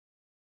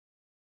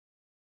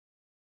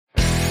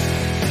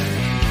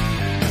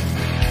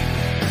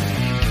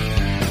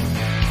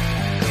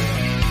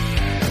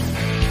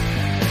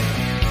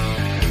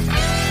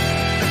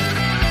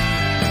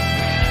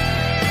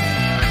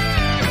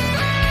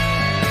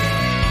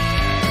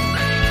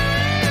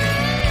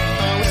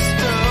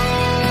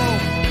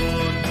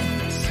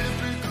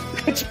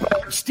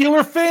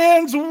Steeler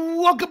fans,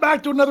 welcome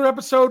back to another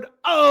episode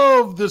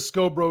of the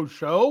Scho Bro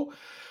Show.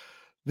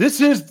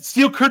 This is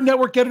Steel Curtain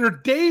Network editor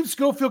Dave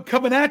Schofield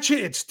coming at you.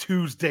 It's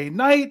Tuesday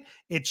night.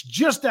 It's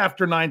just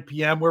after 9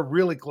 p.m. We're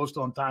really close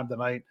to on time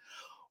tonight.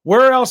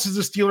 Where else as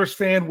a Steelers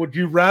fan would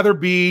you rather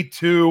be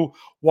to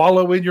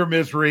wallow in your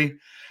misery?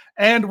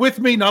 And with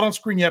me, not on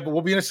screen yet, but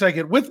we'll be in a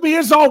second. With me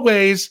as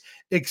always,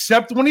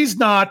 except when he's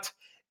not,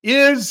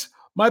 is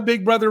my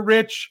big brother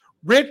Rich.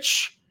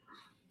 Rich,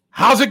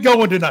 how's it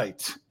going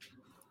tonight?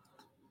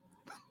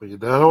 You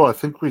know, I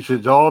think we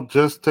should all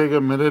just take a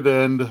minute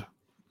and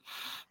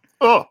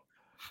oh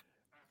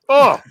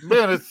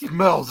man, it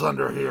smells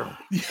under here.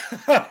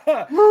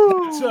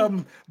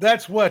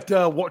 That's what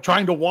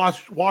trying to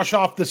wash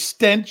off the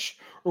stench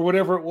or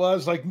whatever it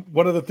was, like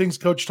one of the things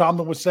Coach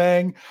Tomlin was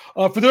saying.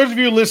 For those of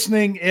you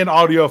listening in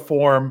audio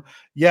form,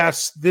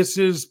 yes, this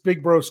is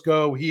Big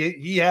Brosco.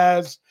 He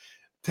has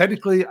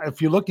technically,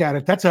 if you look at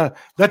it, that's a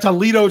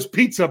Lito's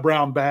pizza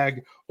brown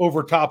bag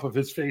over top of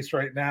his face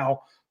right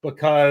now,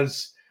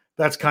 because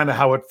that's kind of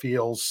how it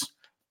feels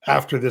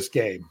after this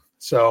game.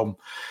 So,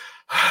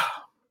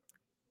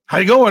 how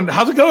you going?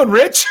 How's it going,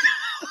 Rich?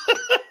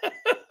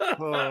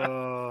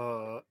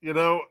 You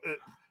know,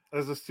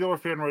 as a Steeler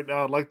fan right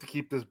now, I'd like to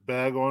keep this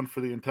bag on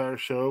for the entire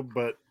show,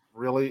 but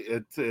really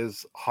it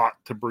is hot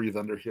to breathe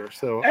under here.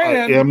 So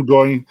I am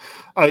going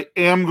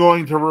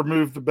to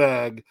remove the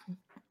bag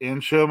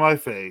and show my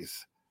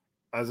face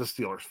as a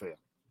Steelers fan.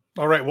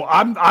 All right. Well,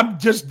 I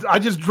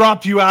just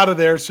dropped you out of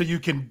there so you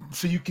can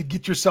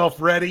get yourself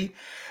ready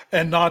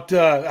and not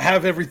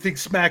have everything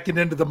smacking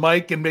into the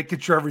mic and making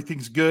sure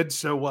everything's good.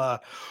 So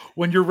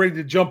when you're ready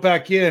to jump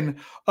back in,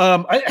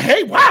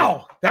 hey,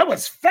 wow, that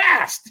was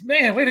fast,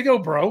 man. Way to go,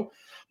 bro.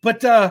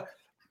 But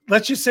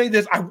let's just say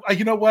this. I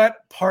you know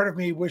what? Part of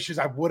me wishes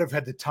I would have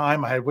had the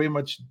time. I had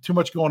too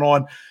much going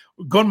on.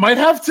 Might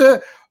have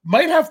to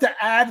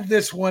add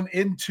this one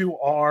into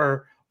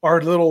our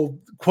little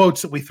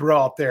quotes that we throw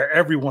out there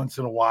every once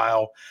in a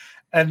while.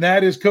 And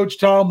that is Coach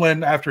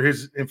Tomlin, after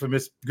his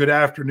infamous good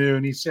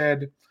afternoon, he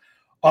said,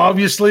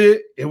 obviously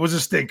it was a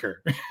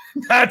stinker.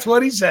 That's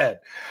what he said.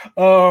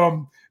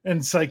 And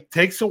it's like,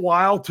 takes a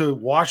while to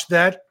wash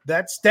that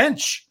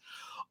stench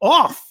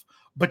off.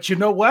 But you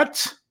know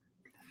what?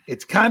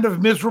 It's kind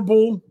of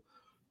miserable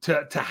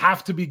to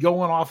have to be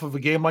going off of a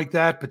game like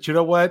that. But you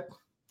know what?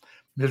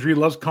 Misery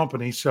loves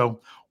company.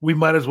 So we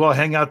might as well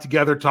hang out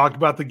together, talk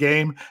about the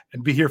game,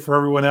 and be here for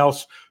everyone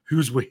else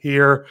who's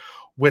here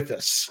with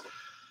us.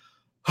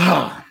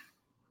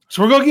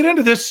 So we're going to get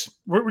into this.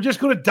 We're just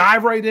going to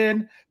dive right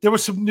in. There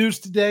was some news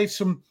today,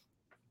 some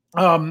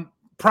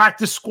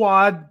practice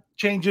squad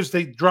changes.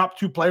 They dropped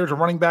 2 players, a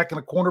running back and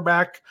a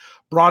cornerback,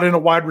 brought in a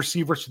wide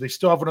receiver, so they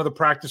still have another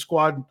practice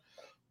squad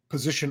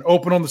position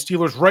open on the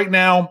Steelers right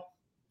now.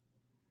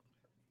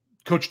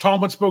 Coach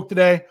Tomlin spoke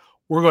today.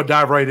 We're going to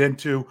dive right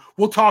into.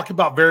 We'll talk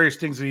about various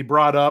things that he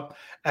brought up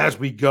as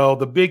we go.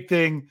 The big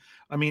thing,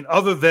 I mean,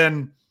 other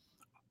than,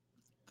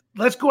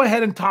 let's go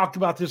ahead and talk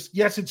about this.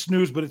 Yes, it's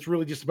news, but it's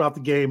really just about the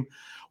game.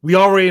 We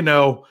already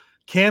know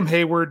Cam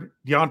Hayward,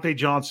 Deontay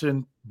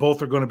Johnson,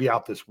 both are going to be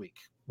out this week.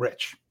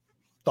 Rich,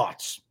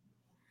 thoughts?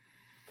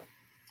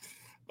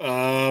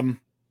 Cam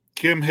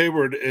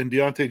Hayward and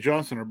Deontay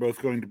Johnson are both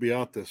going to be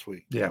out this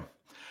week. Yeah.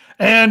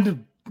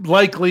 And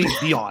likely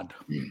beyond.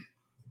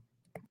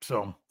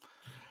 So,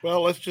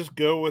 well, let's just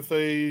go with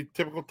a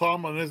typical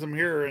Tomlinism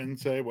here and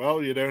say,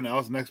 well, you know,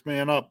 now's the next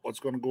man up. What's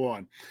going to go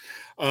on?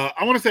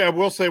 I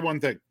will say one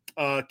thing.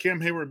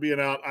 Cam Hayward being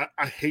out,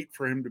 I hate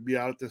for him to be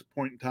out at this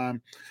point in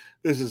time.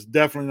 This is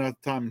definitely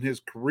not the time in his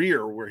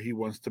career where he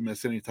wants to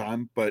miss any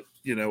time, but,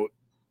 you know,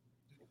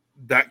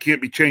 that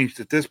can't be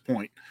changed at this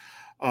point.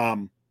 I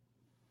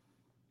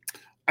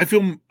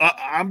feel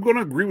I'm going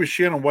to agree with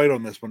Shannon White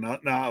on this one.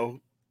 Now,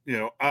 you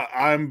know,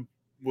 I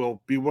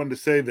will be one to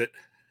say that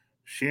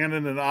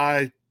Shannon and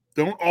I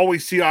don't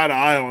always see eye to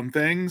eye on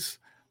things,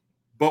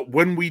 but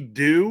when we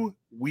do,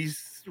 we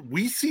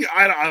see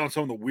eye to eye on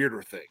some of the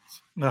weirder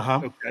things.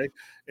 Okay.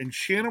 And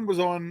Shannon was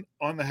on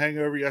the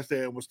Hangover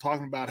yesterday and was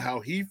talking about how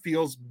he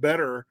feels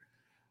better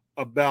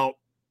about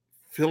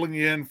filling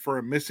in for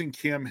a missing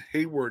Cam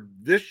Hayward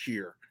this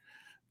year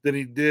than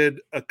he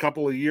did a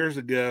couple of years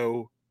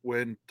ago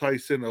when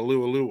Tyson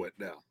Alualu went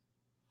down.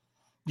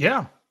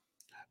 Yeah.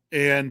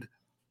 And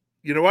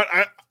you know what?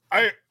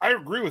 I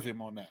agree with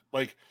him on that.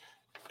 Like,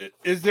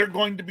 is there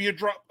going to be a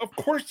drop? Of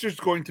course there's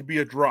going to be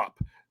a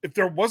drop. If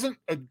there wasn't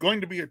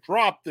going to be a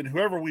drop, then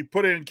whoever we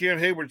put in Cam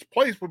Hayward's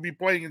place would be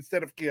playing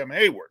instead of Cam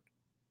Hayward.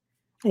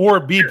 Or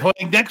be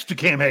playing next to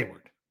Cam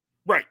Hayward.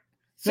 Right.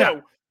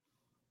 So,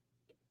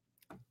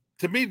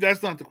 to me,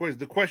 that's not the question.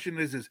 The question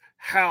is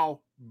how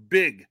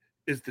big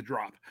is the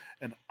drop?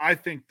 And I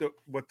think that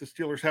what the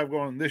Steelers have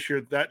going on this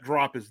year, that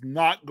drop is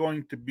not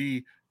going to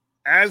be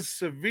as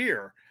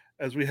severe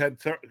as we had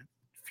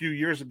few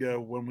years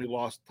ago when we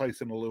lost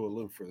Tyson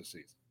Alualu for the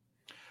season.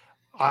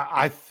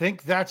 I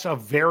think that's a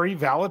very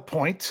valid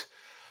point.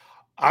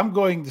 I'm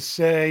going to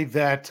say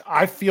that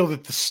I feel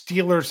that the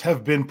Steelers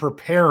have been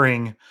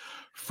preparing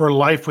for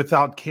life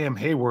without Cam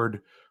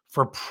Hayward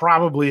for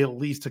probably at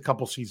least a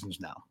couple seasons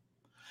now.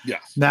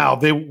 Yes. Now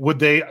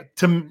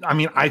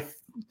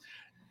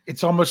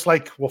it's almost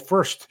like, well,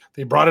 first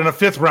they brought in a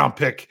 5th round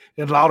pick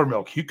in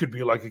Loudermilk. He could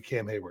be like a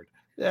Cam Hayward.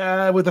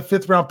 With a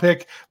 5th round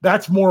pick,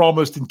 that's more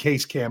almost in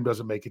case Cam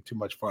doesn't make it too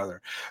much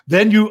farther.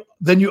 Then you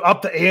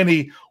up the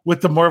ante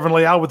with the Marvin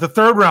Leal with the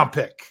 3rd round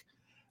pick.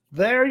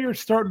 There you're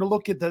starting to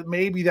look at that.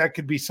 Maybe that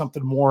could be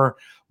something more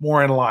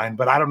in line,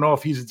 but I don't know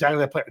if he's exactly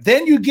that player.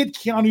 Then you get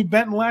Keanu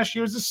Benton last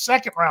year as a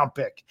 2nd round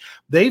pick.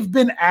 They've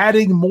been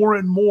adding more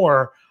and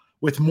more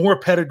with more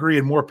pedigree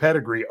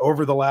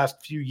over the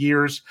last few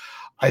years.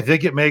 I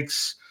think it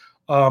makes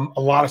a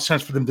lot of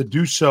sense for them to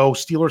do so.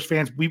 Steelers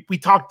fans, we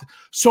talked,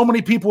 so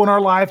many people in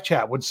our live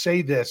chat would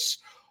say this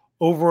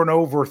over and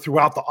over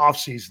throughout the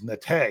offseason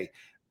that, hey,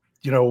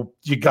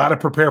 you got to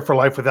prepare for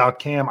life without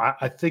Cam.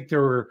 I think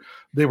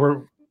they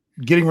were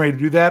getting ready to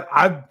do that.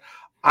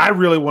 I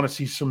really want to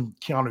see some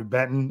Keanu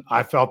Benton.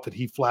 I felt that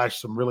he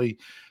flashed some really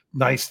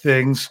nice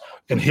things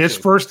in his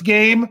first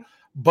game,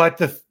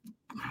 but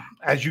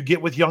as you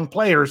get with young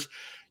players,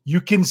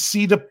 you can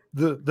see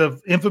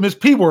the infamous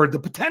P word, the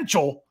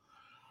potential,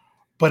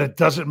 but it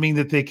doesn't mean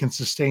that they can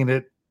sustain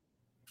it,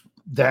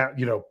 that,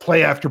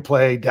 play after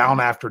play, down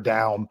after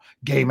down,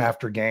 game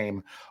after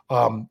game.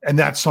 And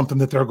that's something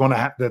that they're going to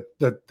have that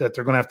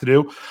they're going to have to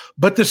do.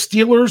 But the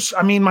Steelers,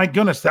 I mean, my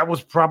goodness, that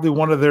was probably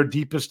one of their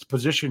deepest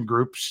position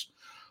groups,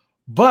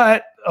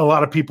 but a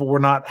lot of people were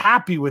not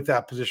happy with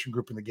that position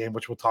group in the game,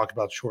 which we'll talk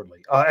about shortly.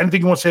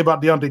 Anything you want to say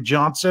about Deontay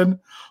Johnson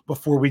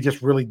before we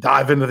just really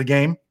dive into the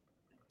game?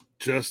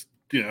 Just,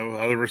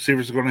 other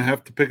receivers are going to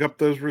have to pick up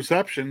those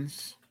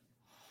receptions.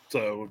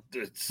 So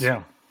it's,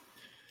 yeah.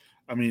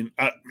 I mean,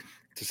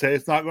 to say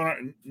it's not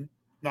going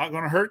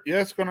to hurt.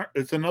 Yeah,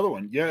 it's another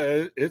one.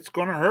 Yeah, it's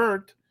going to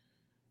hurt.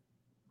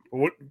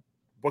 What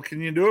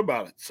can you do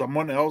about it?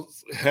 Someone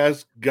else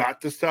has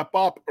got to step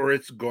up, or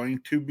it's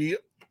going to be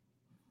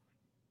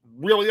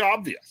really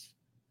obvious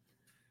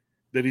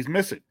that he's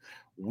missing.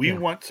 We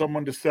want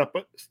someone to step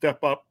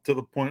up to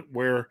the point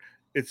where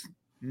it's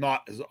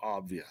not as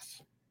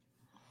obvious.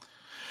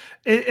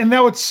 And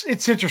now it's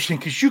interesting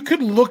because you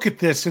could look at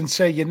this and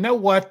say, you know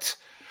what?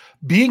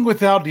 Being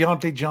without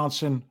Deontay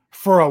Johnson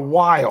for a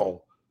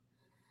while,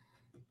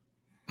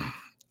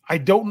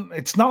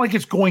 it's not like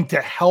it's going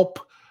to help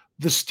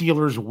the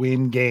Steelers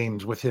win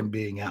games with him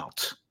being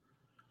out.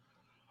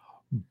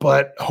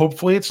 But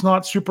hopefully it's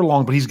not super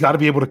long, but he's got to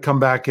be able to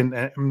come back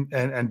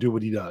and do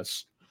what he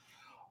does.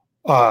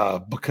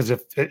 Because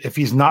if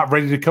he's not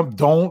ready to come,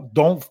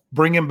 don't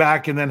bring him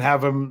back and then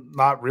have him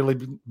not really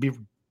be.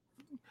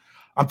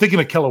 I'm thinking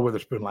of Keller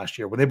Witherspoon last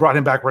year when they brought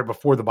him back right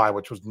before the bye,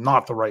 which was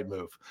not the right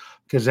move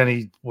because then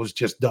he was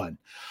just done.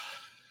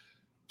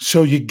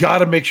 So you got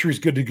to make sure he's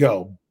good to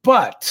go.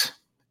 But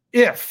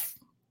if,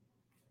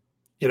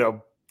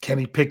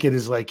 Kenny Pickett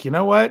is like, you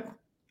know what?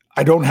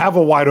 I don't have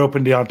a wide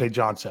open Deontay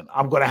Johnson.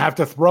 I'm going to have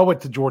to throw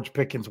it to George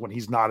Pickens when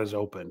he's not as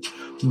open.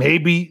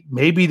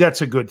 Maybe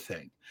that's a good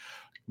thing.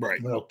 Right.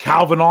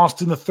 Calvin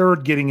Austin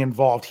III getting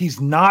involved. He's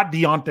not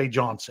Deontay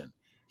Johnson.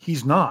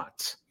 He's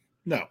not.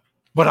 No.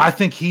 But I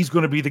think he's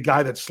going to be the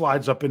guy that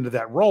slides up into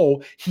that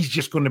role. He's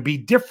just going to be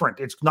different.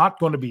 It's not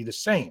going to be the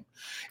same.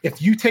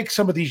 If you take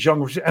some of these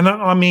young, and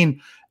I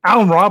mean,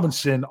 Allen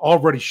Robinson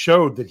already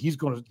showed that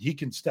he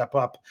can step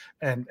up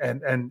and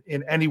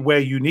in any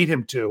way you need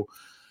him to.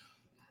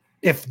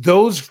 If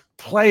those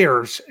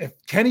players, if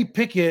Kenny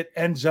Pickett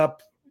ends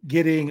up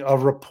getting a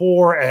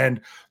rapport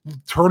and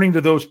turning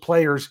to those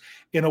players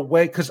in a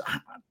way, because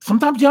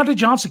sometimes Deontay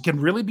Johnson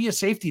can really be a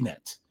safety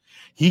net.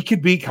 He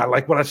could be kind of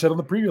like what I said on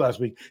the preview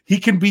last week. He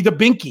can be the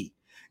binky.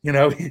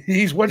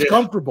 He's what's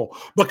comfortable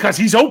because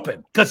he's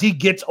open, because he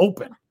gets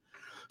open.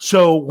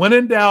 So when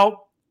in doubt,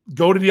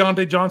 go to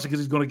Deontay Johnson because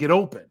he's going to get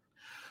open.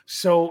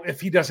 So if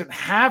he doesn't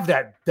have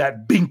that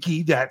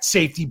binky, that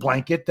safety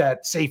blanket,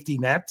 that safety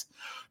net,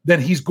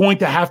 then he's going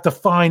to have to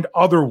find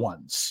other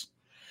ones.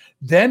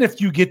 Then if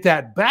you get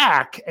that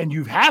back and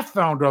you have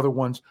found other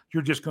ones,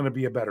 you're just going to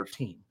be a better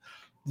team.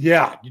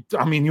 Yeah,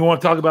 I mean, you want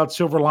to talk about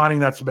silver lining?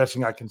 That's the best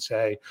thing I can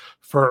say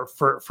for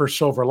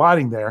silver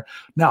lining there.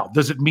 Now,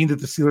 does it mean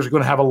that the Steelers are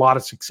going to have a lot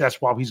of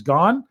success while he's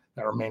gone?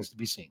 That remains to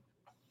be seen.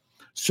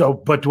 So,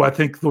 but do I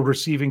think the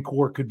receiving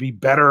core could be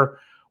better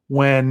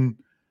when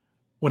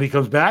he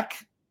comes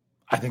back?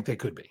 I think they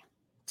could be.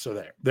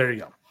 So there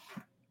you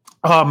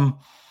go.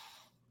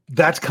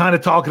 That's kind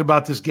of talking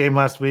about this game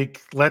last week.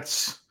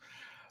 Let's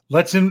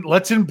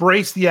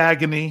embrace the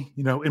agony.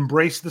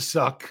 Embrace the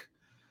suck.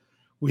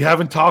 We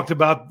haven't talked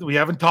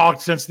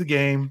since the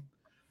game.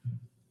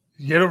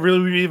 You don't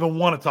really even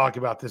want to talk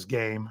about this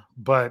game,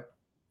 but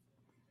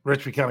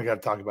Rich, we kind of got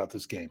to talk about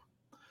this game.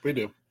 We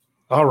do.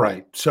 All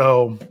right.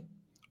 So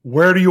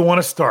where do you want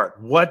to start?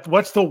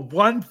 What's the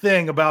one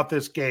thing about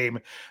this game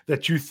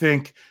that you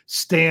think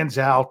stands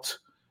out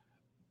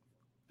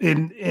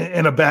in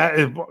a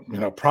bad,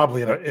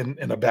 probably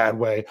in a bad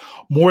way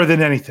more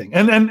than anything?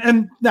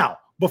 And now,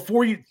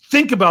 before you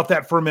think about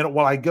that for a minute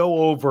while I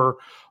go over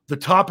the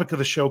topic of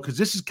the show, because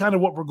this is kind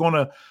of what we're going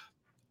to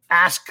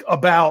ask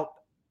about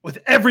with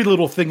every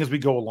little thing as we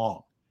go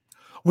along.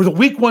 Were the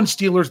week one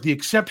Steelers the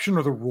exception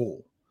or the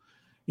rule?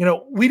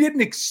 We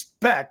didn't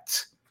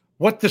expect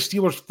what the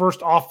Steelers'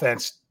 first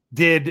offense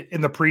did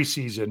in the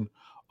preseason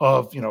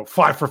of,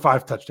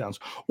 5-for-5 touchdowns,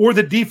 or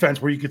the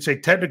defense where you could say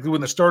technically when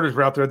the starters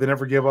were out there, they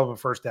never gave up a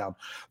first down.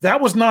 That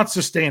was not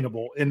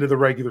sustainable into the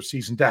regular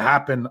season to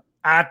happen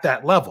at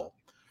that level.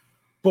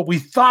 But we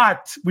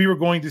thought we were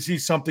going to see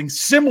something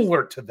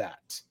similar to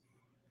that.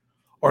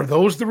 Are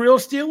those the real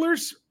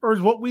Steelers, or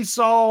is what we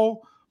saw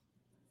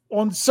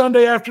on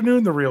Sunday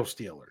afternoon the real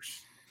Steelers?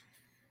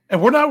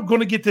 And we're not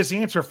going to get this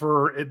answer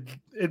for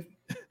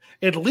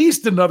at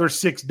least another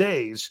 6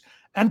 days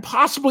and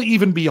possibly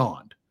even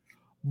beyond.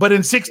 But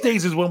in 6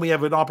 days is when we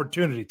have an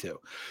opportunity to.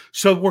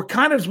 So we're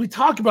kind of, as we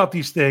talk about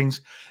these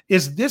things,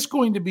 is this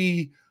going to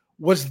be,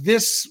 was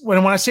this,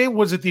 when I say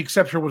was it the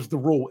exception or was the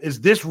rule,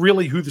 is this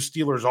really who the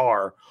Steelers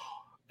are?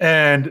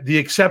 And the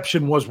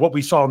exception was what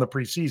we saw in the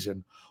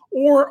preseason.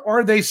 Or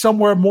are they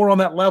somewhere more on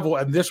that level?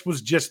 And this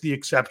was just the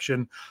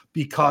exception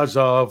because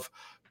of,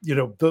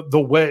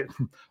 the way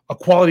a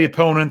quality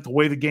opponent, the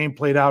way the game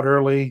played out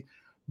early,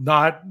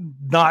 not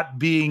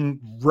being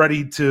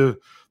ready to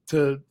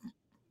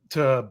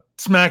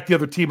smack the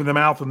other team in the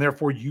mouth, and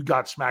therefore you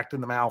got smacked in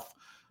the mouth,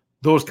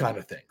 those kind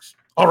of things.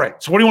 All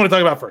right. So what do you want to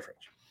talk about first, Rich?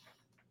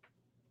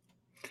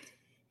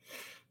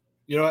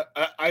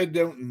 I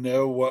don't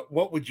know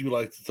what would you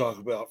like to talk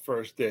about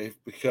first, Dave?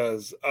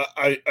 Because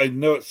I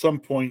know at some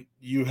point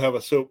you have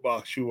a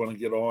soapbox you want to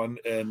get on,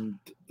 and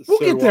we'll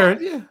get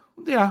there.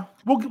 Yeah.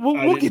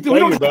 We'll get there. We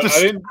don't have to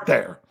start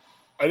there.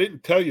 I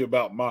didn't tell you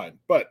about mine,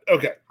 but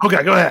okay.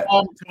 Okay, go ahead.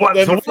 So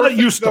we'll let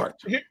you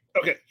start.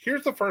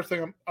 Here's the first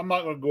thing. I'm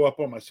not going to go up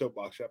on my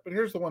soapbox yet, but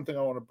here's the one thing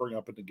I want to bring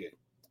up in the game.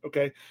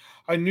 Okay,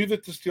 I knew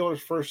that the Steelers'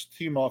 first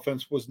team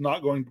offense was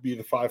not going to be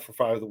the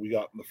 5-for-5 that we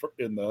got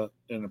in the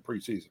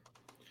preseason,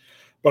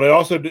 but I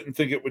also didn't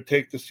think it would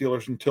take the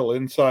Steelers until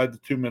inside the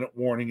 2-minute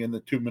warning and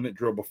the 2-minute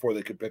drill before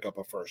they could pick up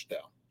a first down.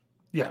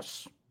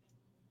 Yes.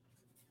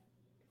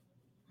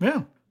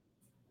 Yeah.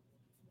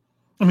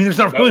 I mean, there's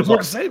not really more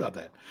to say about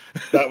that.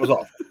 That was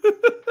awful.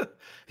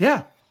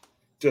 Yeah.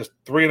 Just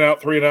 3 and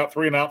out, 3 and out,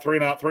 3 and out, 3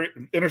 and out, 3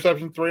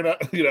 interception, 3 and out.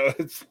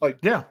 It's like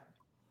yeah.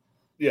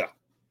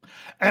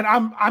 And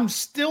I'm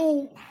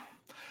still,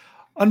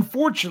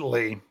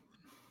 unfortunately,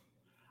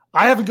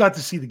 I haven't got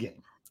to see the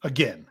game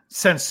again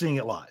since seeing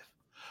it live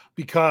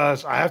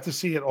because I have to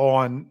see it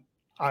on.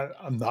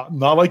 I'm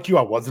not like you.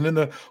 I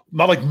wasn't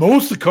not like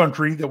most of the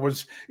country that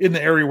was in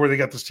the area where they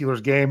got the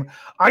Steelers game.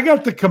 I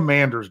got the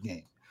Commanders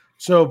game.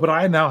 So, but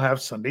I now have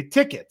Sunday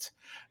tickets.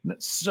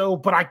 So,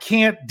 but I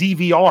can't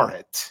DVR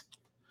it.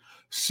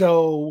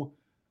 So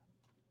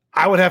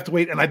I would have to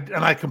wait. And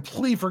I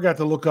completely forgot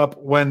to look up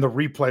when the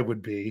replay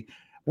would be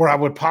where I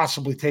would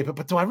possibly tape it.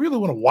 But do I really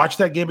want to watch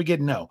that game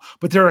again? No.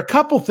 But there are a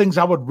couple things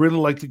I would really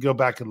like to go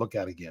back and look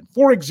at again.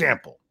 For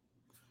example,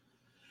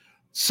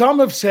 some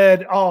have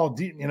said,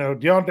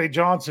 Deontay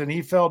Johnson,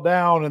 he fell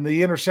down and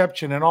the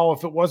interception and all.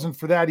 If it wasn't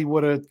for that, he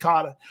would have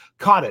caught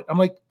it. I'm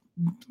like,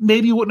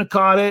 maybe he wouldn't have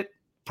caught it.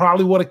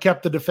 Probably would have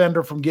kept the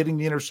defender from getting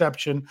the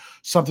interception,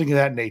 something of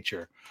that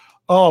nature.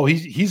 Oh,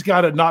 he's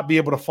got to not be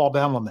able to fall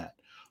down on that.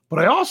 But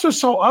I also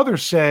saw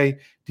others say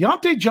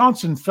Deontay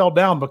Johnson fell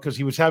down because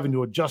he was having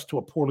to adjust to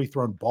a poorly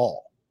thrown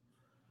ball.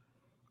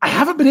 I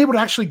haven't been able to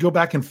actually go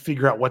back and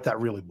figure out what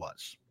that really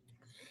was.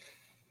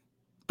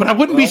 But I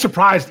wouldn't be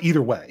surprised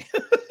either way.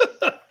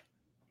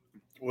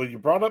 Well, you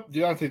brought up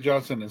Deontay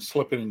Johnson and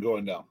slipping and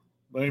going down.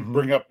 Let me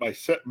bring up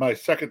my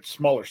second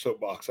smaller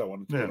soapbox I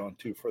wanted to get on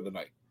to for the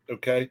night.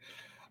 Okay.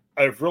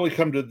 I've really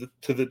come to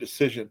the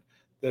decision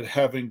that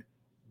having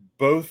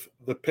both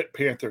the Pitt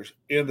Panthers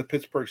and the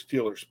Pittsburgh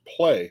Steelers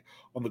play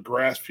on the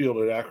grass field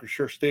at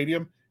Acrisure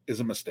Stadium is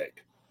a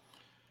mistake.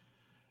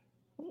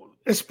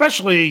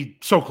 Especially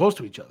so close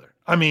to each other.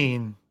 I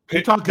mean,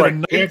 you're talking a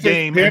night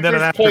game and then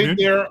an afternoon.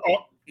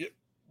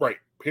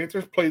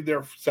 Panthers played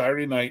there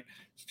Saturday night.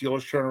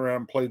 Steelers turned around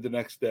and played the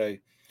next day.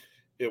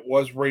 It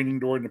was raining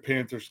during the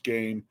Panthers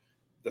game.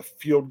 The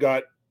field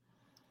got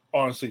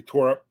honestly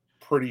tore up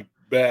pretty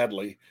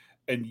badly.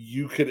 And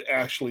you could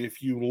actually,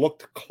 if you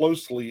looked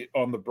closely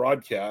on the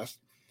broadcast,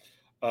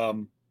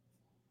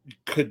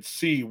 could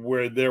see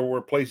where there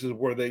were places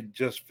where they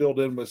just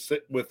filled in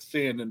with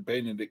sand and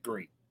painted it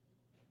green.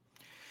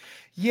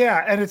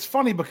 Yeah, and it's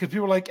funny because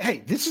people are like,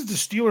 "Hey, this is the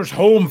Steelers'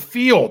 home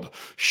field.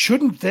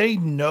 Shouldn't they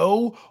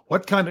know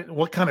what kind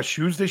of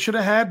shoes they should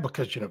have had?"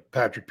 Because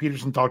Patrick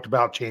Peterson talked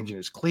about changing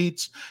his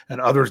cleats, and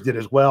others did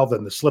as well.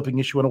 Then the slipping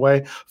issue went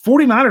away.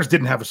 49ers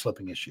didn't have a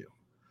slipping issue,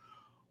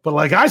 but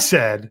like I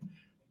said,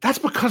 that's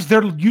because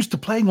they're used to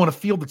playing on a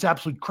field that's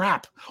absolute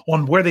crap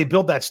on where they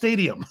built that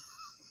stadium.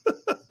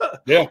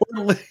 Yeah,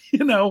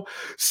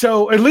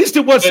 so at least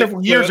it was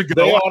several years ago.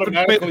 They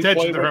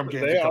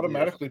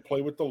automatically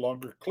play with the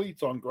longer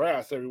cleats on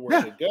grass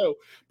everywhere they go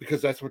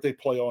because that's what they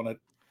play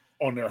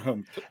on their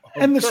home.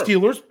 And the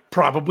Steelers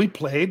probably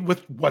played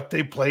with what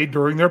they played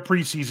during their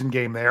preseason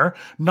game there,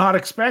 not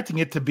expecting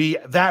it to be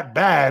that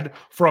bad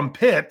from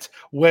Pitt,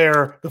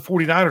 where the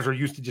 49ers are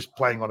used to just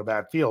playing on a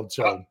bad field.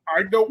 So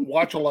I don't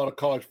watch a lot of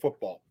college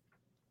football.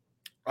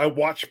 I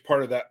watched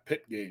part of that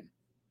Pitt game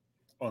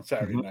on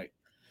Saturday night,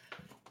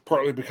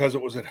 partly because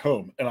it was at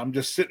home. And I'm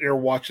just sitting there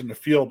watching the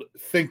field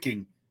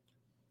thinking,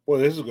 boy,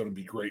 this is going to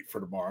be great for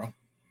tomorrow.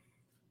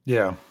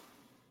 Yeah.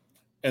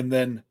 And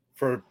then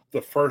for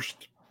the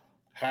first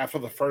half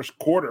of the first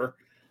quarter,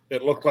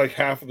 it looked like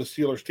half of the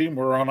Steelers team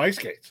were on ice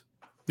skates.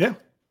 Yeah.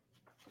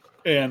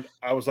 And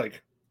I was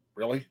like,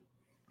 really?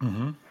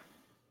 Mm-hmm.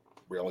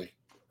 Really?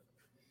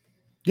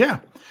 Yeah.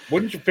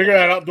 Wouldn't you figure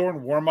that out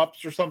during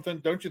warm-ups or something?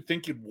 Don't you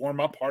think you'd warm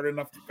up hard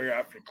enough to figure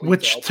out?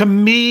 Which to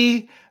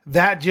me,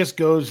 that just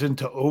goes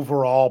into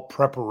overall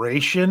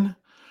preparation.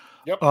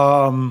 Yep.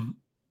 And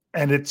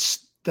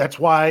that's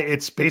why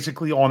it's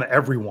basically on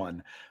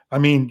everyone. I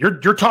mean,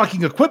 you're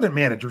talking equipment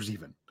managers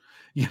even.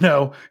 You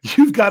know,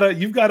 you've got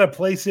to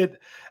place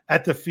it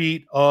at the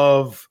feet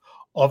of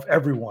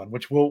everyone,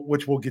 which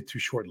we'll get to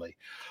shortly.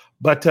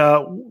 But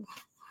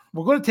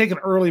we're going to take an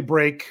early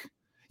break.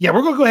 Yeah,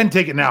 we're going to go ahead and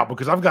take it now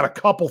because I've got a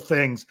couple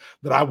things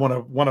that I want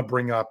to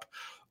bring up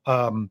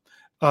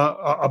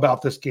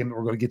about this game that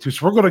we're going to get to.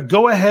 So we're going to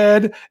go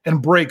ahead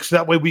and break so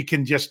that way we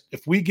can just,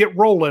 if we get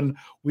rolling,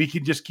 we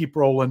can just keep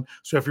rolling.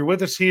 So if you're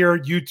with us here,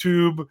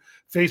 YouTube,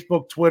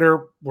 Facebook,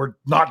 Twitter, we're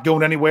not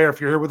going anywhere.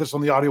 If you're here with us on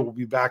the audio, we'll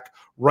be back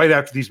right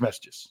after these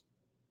messages.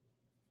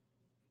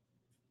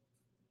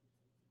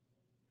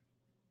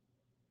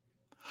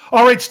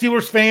 All right,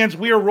 Steelers fans,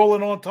 we are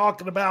rolling on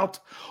talking about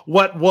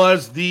what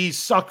was the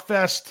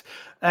Suckfest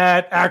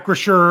at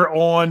Acrisure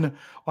on,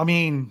 I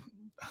mean,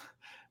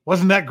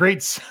 wasn't that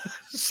great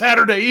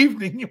Saturday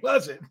evening,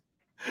 was it?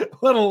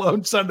 Let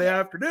alone Sunday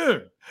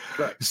afternoon.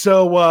 Right.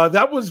 So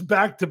that was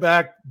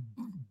back-to-back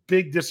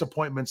big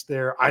disappointments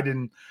there.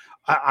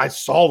 I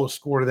saw the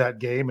score to that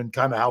game and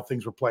kind of how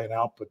things were playing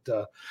out.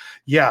 But,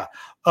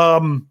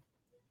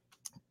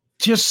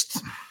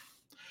 just –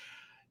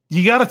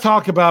 you got to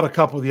talk about a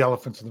couple of the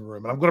elephants in the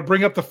room. And I'm going to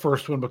bring up the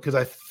first one because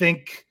I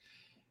think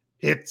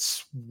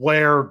it's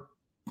where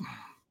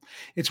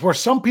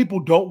some people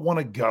don't want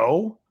to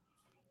go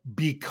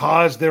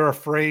because they're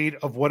afraid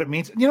of what it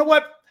means. And you know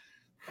what?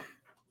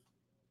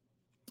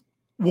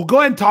 We'll go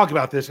ahead and talk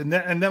about this, and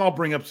then I'll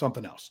bring up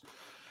something else.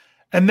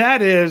 And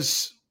that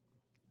is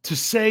to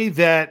say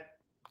that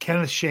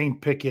Kenneth Shane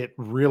Pickett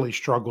really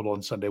struggled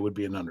on Sunday would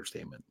be an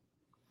understatement.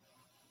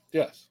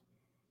 Yes.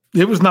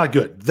 It was not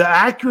good. The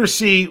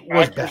accuracy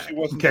was bad.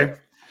 Okay.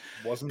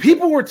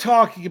 People were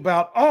talking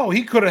about,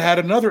 he could have had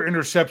another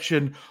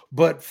interception,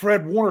 but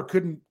Fred Warner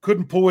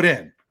couldn't pull it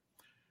in.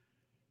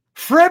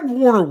 Fred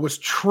Warner was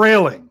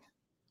trailing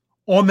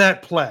on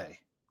that play.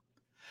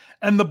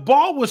 And the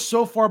ball was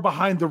so far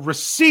behind the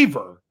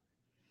receiver,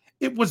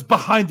 it was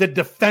behind the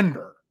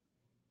defender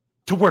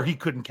to where he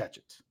couldn't catch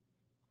it.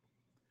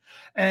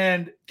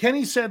 And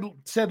Kenny said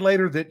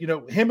later that,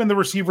 him and the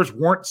receivers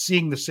weren't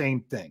seeing the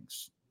same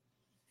things.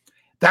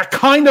 That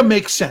kind of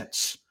makes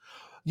sense,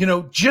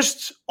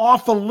 just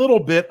off a little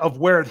bit of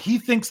where he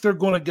thinks they're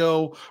going to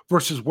go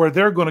versus where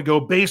they're going to go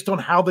based on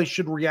how they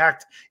should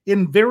react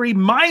in very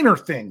minor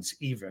things,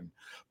 even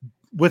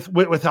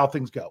with how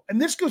things go.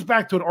 And this goes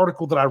back to an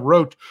article that I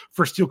wrote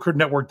for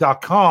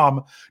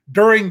SteelCurtainNetwork.com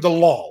during the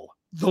lull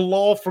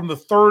from the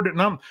third,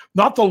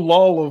 not the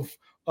lull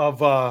of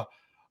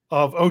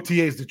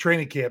OTAs to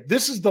training camp.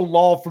 This is the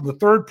lull from the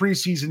third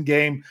preseason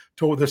game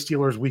to the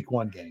Steelers week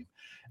 1 game.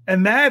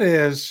 And that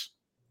is,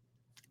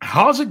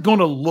 how's it going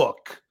to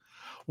look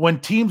when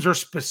teams are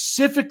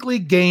specifically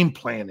game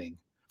planning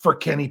for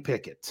Kenny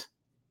Pickett?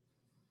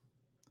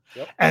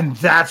 Yep. And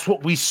that's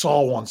what we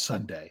saw on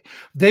Sunday.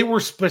 They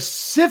were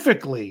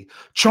specifically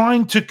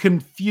trying to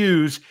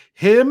confuse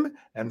him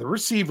and the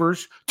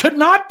receivers to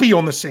not be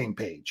on the same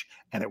page.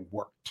 And it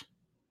worked.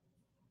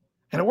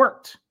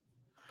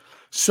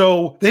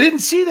 So they didn't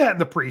see that in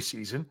the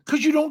preseason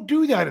because you don't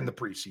do that in the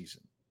preseason.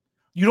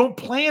 You don't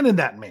plan in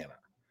that manner.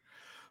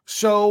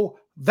 So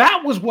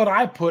that was what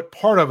I put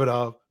part of it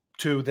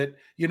to that,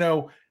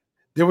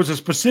 there was a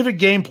specific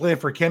game plan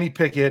for Kenny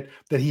Pickett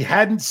that he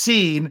hadn't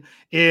seen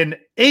in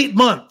 8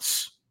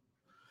 months.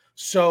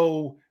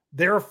 So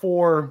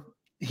therefore,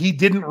 he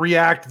didn't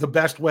react the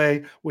best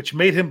way, which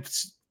made him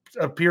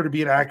appear to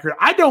be inaccurate.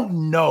 I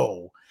don't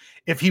know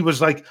if he was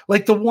like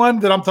the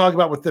one that I'm talking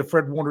about with the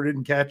Fred Warner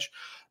didn't catch.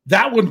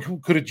 That one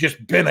could have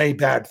just been a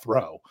bad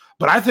throw.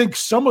 But I think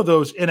some of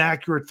those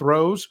inaccurate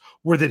throws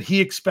were that he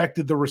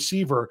expected the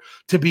receiver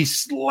to be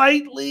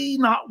slightly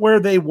not where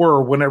they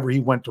were whenever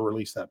he went to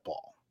release that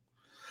ball.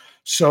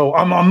 So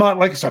I'm not,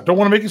 like I said, don't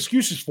want to make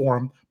excuses for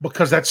him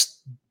because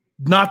that's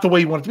not the way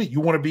you want it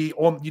to be.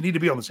 You need to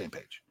be on the same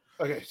page.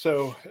 Okay.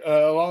 So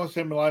along the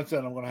same lines,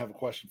 then I'm going to have a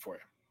question for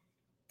you.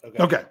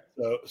 Okay.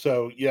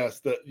 So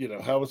yes,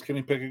 how was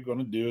Kenny Pickett going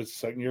to do as a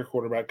second-year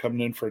quarterback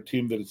coming in for a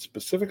team that is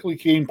specifically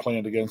game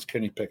planned against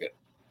Kenny Pickett?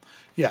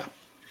 Yeah.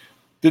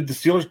 Did the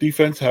Steelers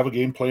defense have a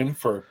game plan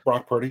for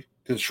Brock Purdy?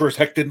 Because sure as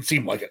heck didn't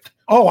seem like it.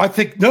 Oh, I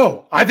think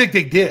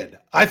they did.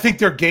 I think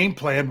their game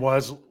plan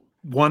was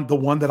the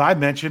one that I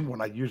mentioned when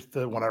I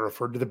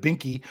referred to the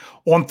binky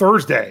on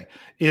Thursday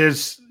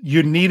is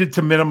you needed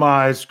to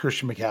minimize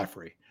Christian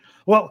McCaffrey.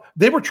 Well,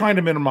 they were trying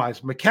to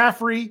minimize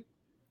McCaffrey,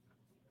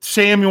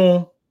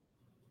 Samuel,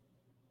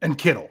 and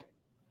Kittle.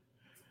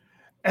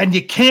 And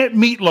you can't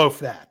meatloaf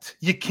that.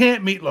 You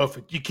can't meatloaf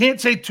it. You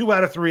can't say 2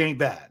 out of 3 ain't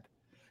bad.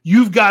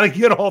 You've got to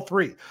get all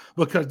 3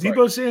 because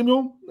Deebo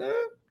Samuel,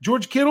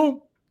 George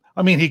Kittle,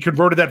 I mean, he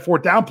converted that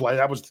 4th down play.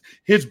 That was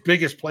his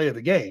biggest play of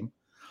the game.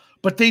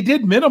 But they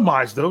did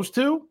minimize those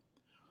 2.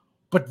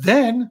 But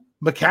then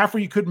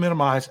McCaffrey you couldn't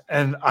minimize,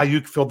 and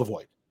Ayuk filled the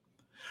void.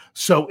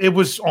 So it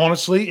was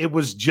honestly, it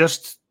was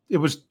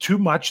too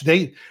much.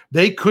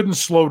 They couldn't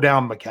slow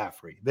down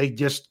McCaffrey. They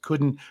just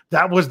couldn't.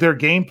 That was their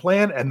game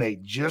plan, and they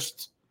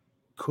just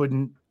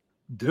couldn't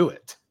do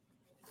it.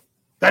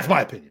 That's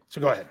my opinion.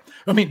 So go ahead.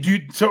 I mean, do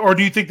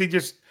you think they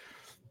just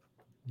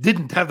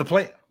didn't have the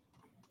plan?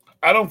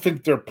 I don't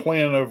think their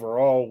plan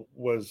overall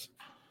was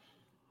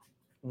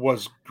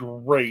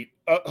great.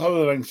 Other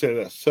than I can say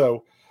this.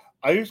 So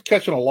I was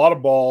catching a lot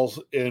of balls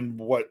in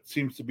what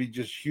seems to be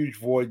just huge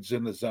voids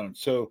in the zone.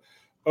 So,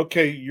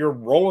 okay, you're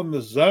rolling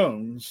the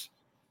zones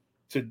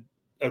to,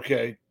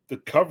 the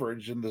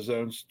coverage in the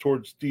zones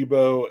towards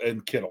Deebo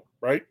and Kittle,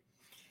 right?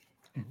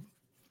 Mm-hmm.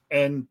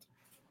 And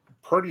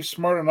pretty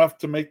smart enough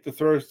to make the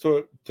throws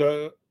to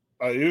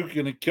Ayuk,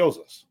 and it kills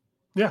us.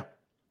 Yeah.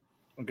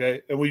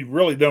 Okay, and we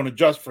really don't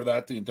adjust for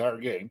that the entire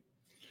game.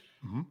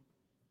 Mm-hmm.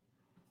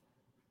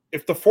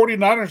 If the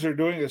 49ers are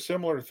doing a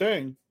similar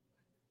thing,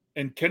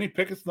 and Kenny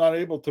Pickett's not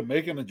able to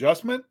make an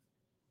adjustment,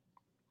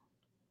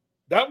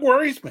 that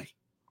worries me.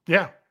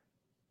 Yeah.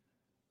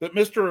 That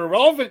Mr.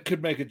 Irrelevant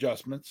could make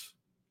adjustments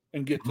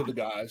and get to the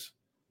guys.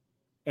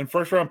 And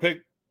first-round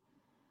pick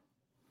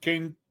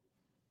Kenny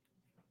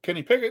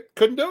Pickett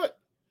couldn't do it.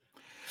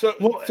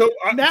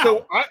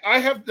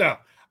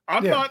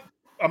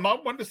 I'm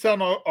not one to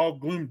sound all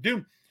gloom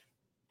doom,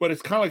 but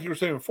it's kind of like you were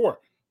saying before.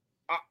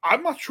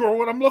 I'm not sure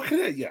what I'm looking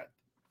at yet.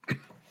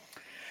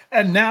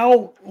 And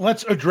now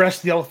let's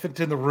address the elephant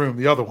in the room,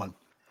 the other one.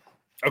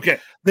 Okay.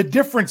 The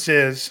difference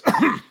is,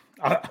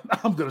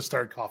 I'm going to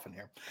start coughing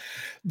here.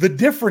 The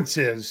difference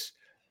is,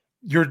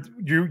 you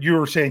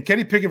were saying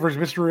Kenny Pickett versus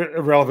Mr.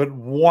 Irrelevant.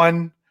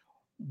 One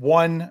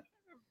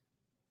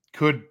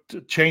could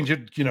change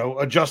it,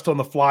 adjust on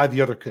the fly. The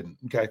other couldn't.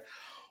 Okay.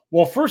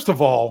 Well, first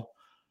of all,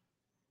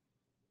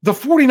 the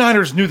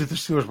 49ers knew that the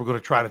Steelers were going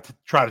to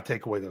try to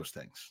take away those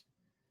things.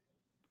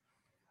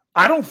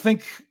 I don't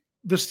think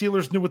the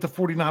Steelers knew what the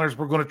 49ers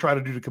were going to try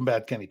to do to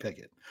combat Kenny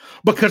Pickett,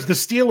 because the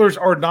Steelers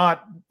were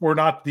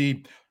not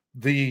the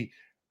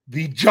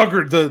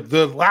juggernaut,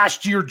 the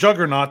last year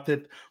juggernaut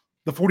that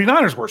the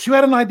 49ers were. So you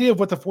had an idea of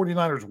what the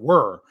 49ers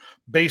were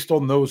based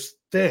on those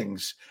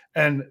things.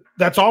 And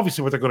that's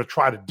obviously what they're going to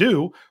try to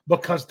do,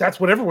 because that's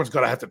what everyone's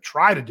going to have to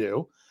try to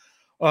do.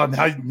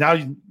 Now,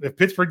 if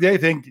Pittsburgh, they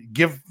think,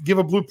 give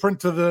a blueprint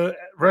to the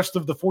rest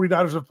of the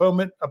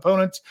 49ers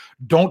opponents,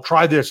 don't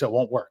try this. It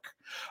won't work.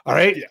 All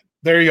right. Yeah.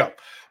 There you go.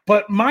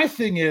 But my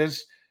thing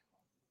is,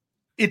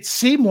 it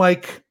seemed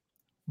like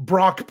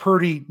Brock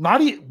Purdy,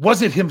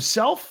 was it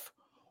himself,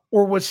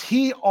 or was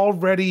he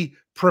already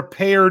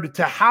prepared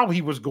to how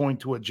he was going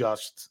to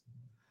adjust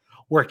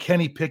where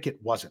Kenny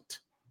Pickett wasn't?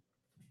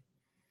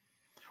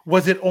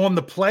 Was it on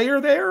the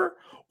player there,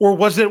 or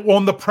was it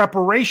on the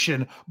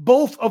preparation,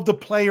 both of the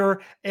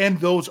player and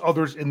those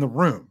others in the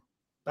room?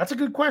 That's a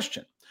good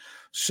question.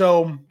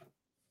 So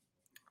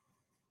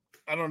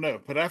I don't know,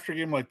 but after a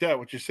game like that,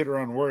 what you sit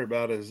around and worry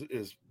about is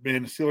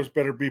man, the Steelers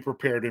better be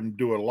prepared and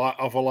do an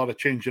awful lot of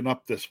changing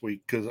up this week,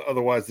 because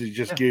otherwise they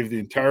just gave the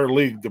entire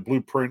league the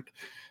blueprint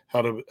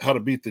how to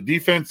beat the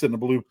defense and the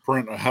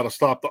blueprint on how to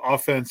stop the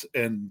offense,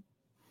 and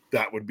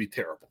that would be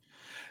terrible.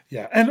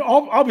 Yeah, and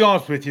I'll be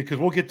honest with you, because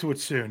we'll get to it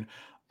soon.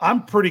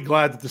 I'm pretty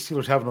glad that the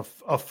Steelers have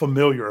a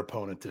familiar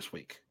opponent this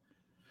week,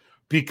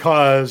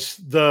 because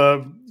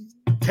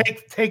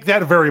take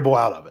that variable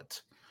out of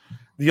it.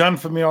 The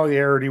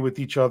unfamiliarity with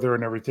each other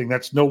and everything,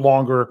 that's no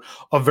longer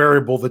a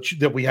variable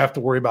that we have to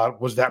worry about.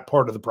 Was that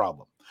part of the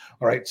problem?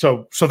 All right.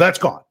 So that's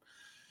gone.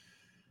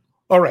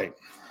 All right.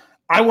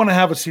 I want to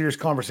have a serious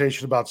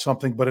conversation about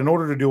something, but in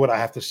order to do it, I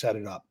have to set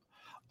it up.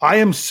 I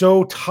am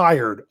so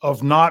tired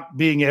of not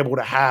being able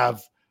to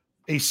have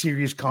a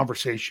serious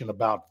conversation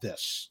about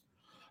this,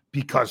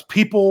 because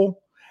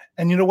people,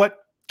 and you know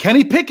what?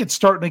 Kenny Pickett's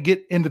starting to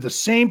get into the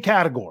same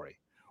category.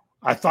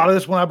 I thought of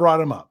this when I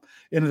brought him up,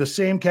 into the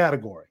same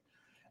category.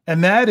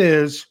 And that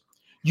is,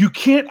 you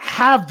can't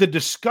have the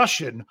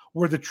discussion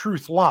where the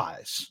truth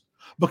lies,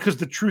 because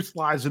the truth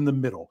lies in the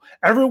middle.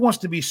 Everyone wants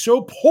to be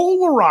so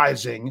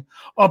polarizing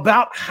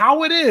about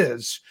how it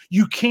is.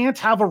 You can't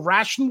have a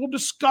rational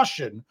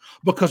discussion,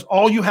 because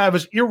all you have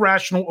is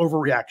irrational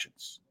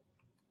overreactions.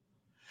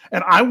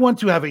 And I want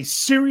to have a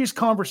serious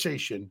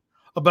conversation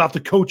about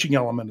the coaching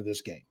element of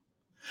this game.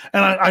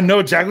 And I know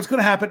exactly what's going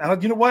to happen.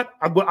 And you know what?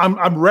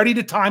 I'm ready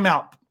to time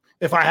out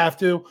if I have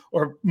to,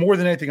 or more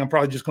than anything, I'm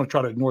probably just going to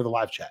try to ignore the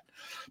live chat,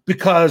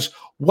 because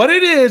what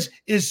it is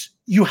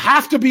you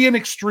have to be an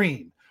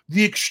extreme.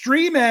 The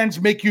extreme ends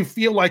make you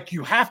feel like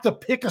you have to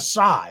pick a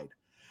side,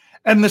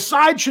 and the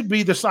side should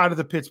be the side of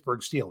the Pittsburgh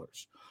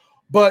Steelers,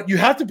 but you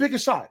have to pick a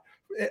side.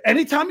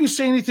 Anytime you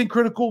say anything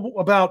critical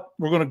about,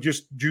 we're going to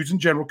just Jews in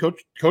general,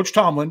 Coach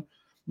Tomlin,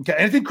 Okay.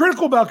 Anything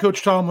critical about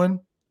Coach Tomlin,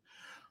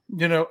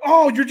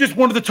 oh, you're just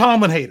one of the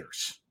Tomlin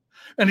haters.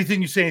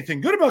 Anything you say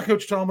anything good about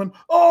Coach Tomlin,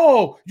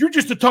 oh, you're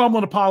just a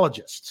Tomlin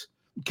apologist.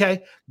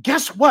 Okay.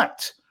 Guess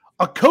what?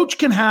 A coach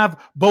can have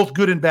both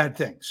good and bad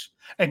things,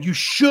 and you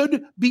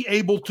should be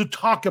able to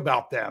talk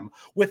about them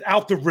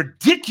without the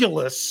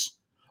ridiculous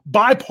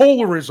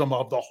bipolarism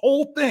of the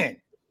whole thing.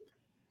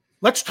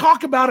 Let's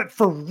talk about it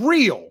for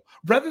real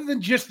rather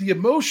than just the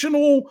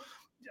emotional.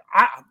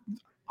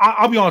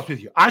 I'll be honest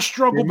with you. I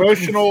struggle. The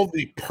emotional,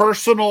 the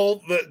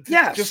personal.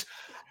 Yes.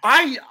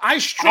 I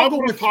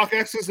struggle with talk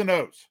X's and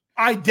O's.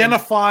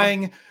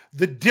 Identifying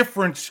the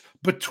difference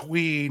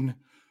between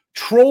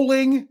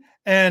trolling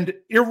and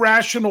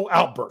irrational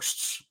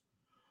outbursts.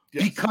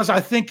 Yes. Because I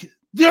think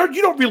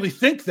you don't really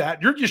think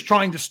that. You're just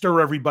trying to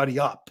stir everybody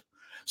up.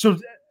 So,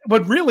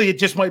 but really, it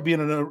just might be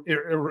an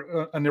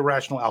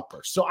irrational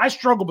outburst. So I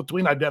struggle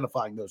between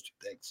identifying those two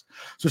things.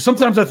 So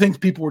sometimes I think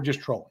people were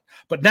just trolling.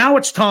 But now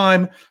it's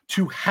time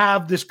to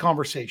have this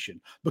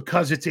conversation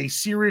because it's a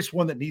serious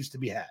one that needs to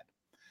be had.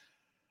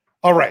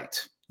 All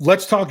right.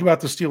 Let's talk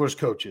about the Steelers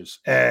coaches.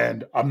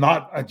 And I'm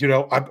not,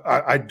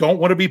 I don't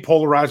want to be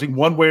polarizing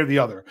one way or the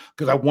other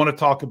because I want to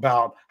talk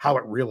about how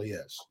it really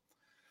is.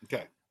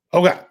 Okay.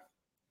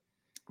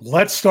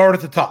 Let's start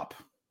at the top.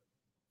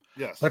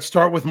 Yes. Let's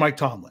start with Mike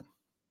Tomlin.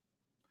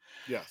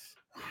 Yes.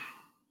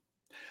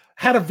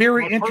 Had a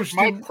very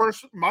interesting.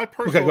 My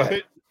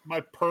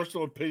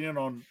personal opinion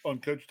on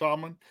Coach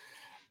Tomlin,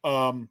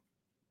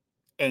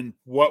 and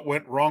what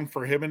went wrong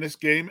for him in this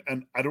game.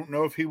 And I don't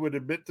know if he would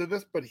admit to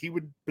this, but he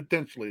would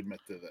potentially admit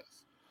to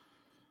this.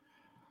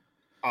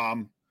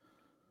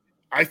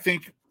 I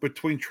think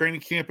between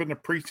training camp and the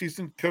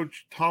preseason,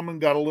 Coach Tomlin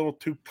got a little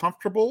too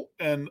comfortable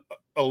and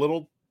a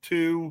little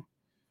too,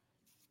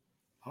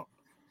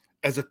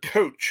 as a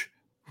coach,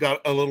 got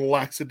a little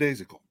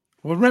lackadaisical.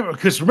 Well,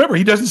 remember,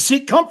 he doesn't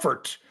seek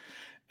comfort.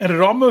 And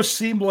it almost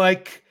seemed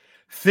like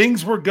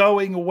things were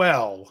going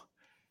well.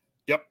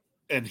 Yep.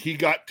 And he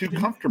got too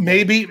comfortable.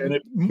 Maybe. And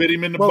it bit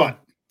him in the butt.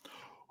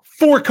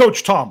 For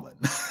Coach Tomlin.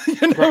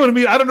 You know what I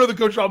mean? I don't know that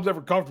Coach Tomlin's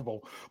ever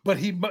comfortable, but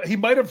he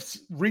might have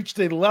reached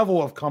a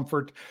level of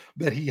comfort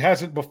that he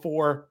hasn't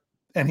before,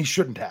 and he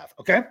shouldn't have.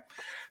 Okay?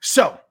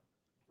 So,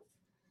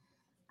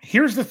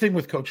 here's the thing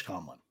with Coach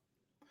Tomlin.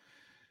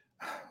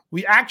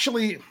 I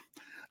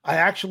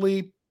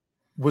actually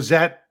was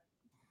in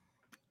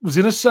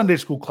a Sunday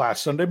school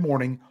class Sunday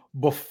morning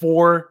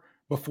before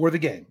the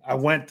game. I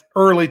went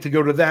early to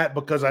go to that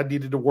because I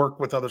needed to work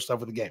with other stuff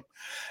with the game.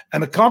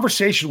 And the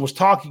conversation was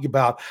talking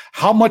about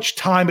how much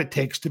time it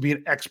takes to be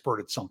an expert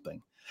at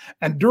something.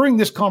 And during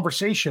this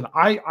conversation,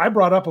 I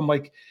brought up, I'm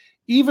like,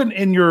 even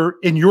in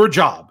your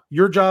job,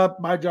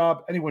 my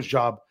job, anyone's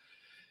job,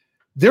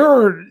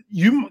 whether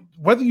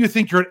you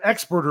think you're an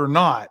expert or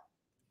not,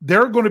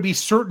 there are going to be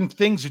certain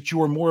things that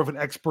you are more of an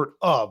expert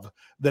of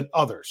than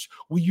others.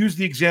 We use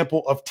the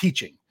example of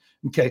teaching.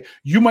 Okay.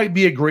 You might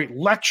be a great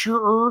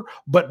lecturer,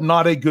 but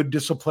not a good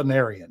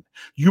disciplinarian.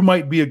 You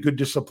might be a good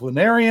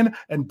disciplinarian,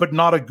 but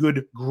not a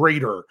good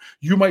grader.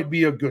 You might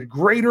be a good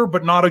grader,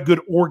 but not a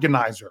good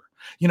organizer.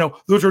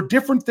 Those are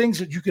different things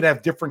that you could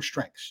have different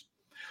strengths.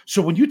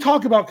 So when you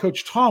talk about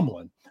Coach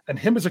Tomlin and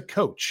him as a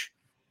coach,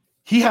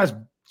 he has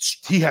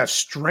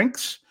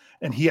strengths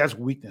and he has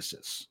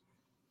weaknesses.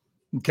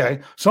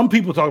 Okay. Some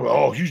people talk about,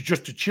 oh, he's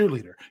just a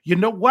cheerleader. You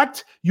know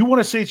what? You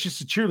want to say it's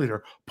just a cheerleader.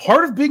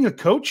 Part of being a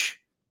coach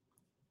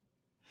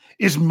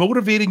is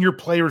motivating your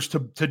players to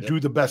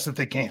do the best that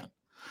they can.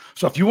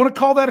 So if you want to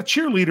call that a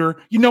cheerleader,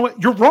 you know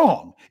what? You're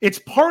wrong. It's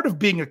part of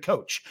being a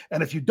coach.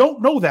 And if you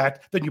don't know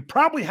that, then you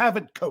probably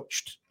haven't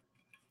coached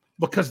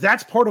because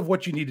that's part of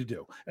what you need to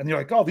do. And you're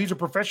like, oh, these are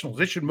professionals.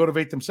 They should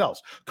motivate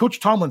themselves.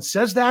 Coach Tomlin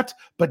says that,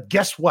 but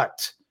guess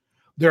what?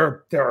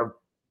 There are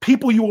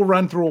people you will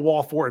run through a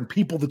wall for and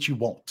people that you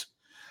won't.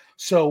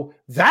 So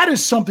that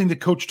is something that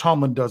Coach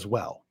Tomlin does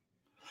well.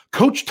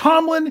 Coach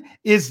Tomlin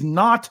is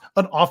not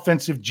an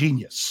offensive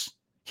genius.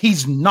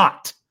 He's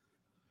not.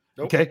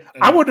 Nope. Okay.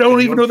 I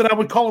don't even know that I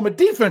would call him a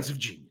defensive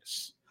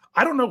genius.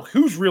 I don't know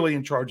who's really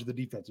in charge of the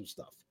defensive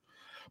stuff.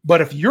 But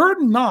if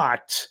you're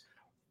not,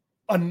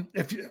 and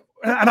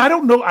I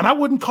don't know, and I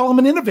wouldn't call him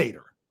an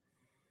innovator.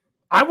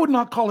 I would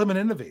not call him an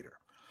innovator.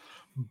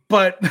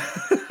 But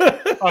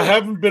I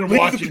haven't been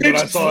watching, but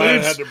I thought I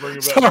had to bring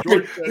it back.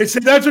 They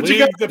said that's what you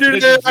got to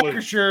do there,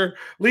 for sure.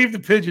 Leave the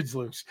pigeons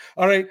loose.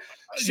 All right.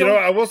 So,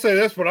 I will say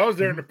this. When I was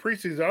there in the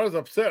preseason, I was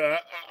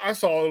upset. I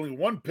saw only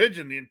one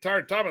pigeon the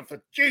entire time. I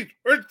thought, geez,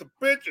 where's the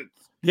pigeons?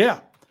 Yeah.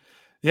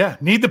 Yeah.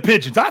 Need the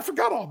pigeons. I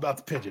forgot all about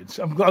the pigeons.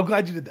 I'm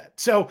glad you did that.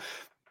 So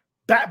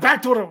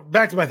back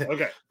to my thing.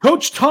 Okay.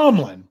 Coach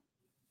Tomlin,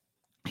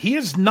 he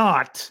is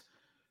not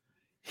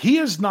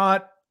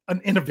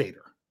an innovator.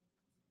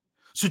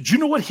 So do you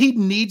know what he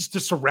needs to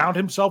surround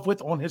himself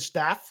with on his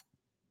staff?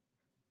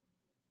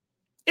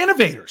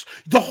 Innovators.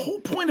 The whole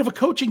point of a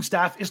coaching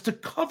staff is to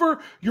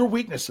cover your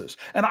weaknesses.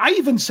 And I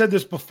even said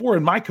this before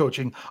in my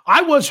coaching.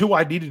 I was who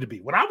I needed to be.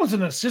 When I was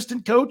an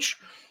assistant coach,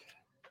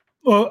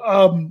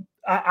 the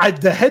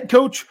head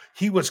coach,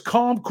 he was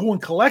calm, cool,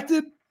 and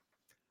collected.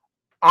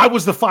 I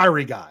was the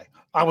fiery guy.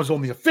 I was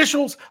on the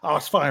officials. I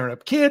was firing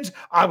up kids.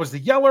 I was the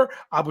yeller.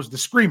 I was the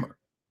screamer.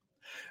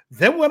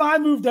 Then when I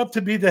moved up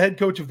to be the head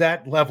coach of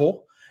that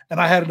level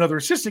and I had another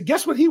assistant,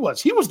 guess what he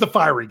was? He was the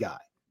fiery guy.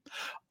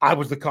 I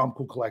was the calm,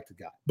 cool, collected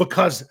guy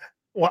because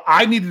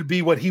I needed to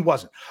be what he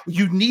wasn't.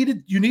 You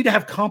need to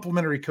have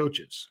complementary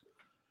coaches.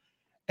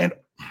 And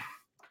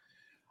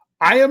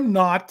I am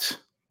not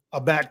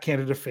a Matt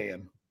Canada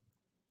fan.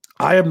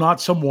 I am not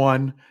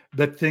someone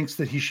that thinks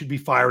that he should be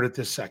fired at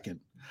this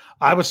second.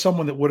 I was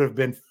someone that would have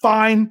been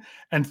fine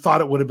and thought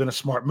it would have been a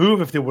smart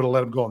move if they would have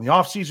let him go in the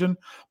offseason,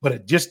 but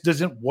it just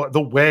doesn't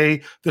the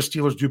way the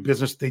Steelers do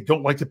business. They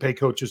don't like to pay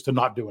coaches to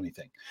not do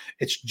anything.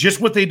 It's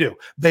just what they do.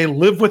 They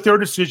live with their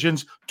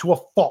decisions to a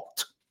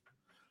fault.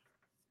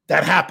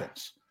 That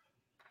happens.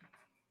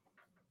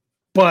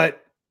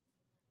 But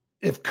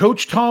if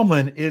Coach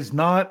Tomlin is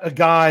not a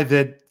guy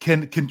that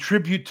can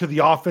contribute to the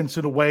offense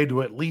in a way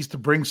to at least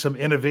bring some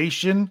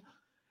innovation,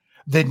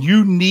 then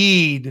you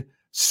need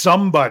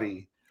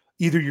somebody,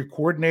 either your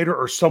coordinator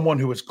or someone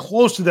who is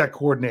close to that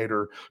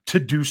coordinator, to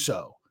do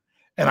so.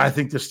 And I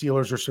think the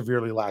Steelers are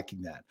severely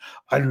lacking that.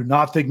 I do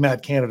not think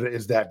Matt Canada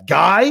is that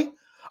guy.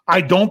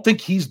 I don't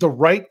think he's the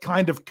right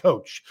kind of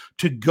coach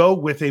to go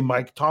with a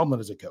Mike Tomlin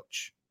as a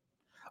coach.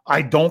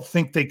 I don't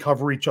think they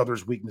cover each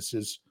other's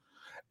weaknesses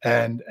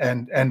and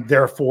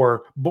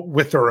therefore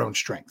with their own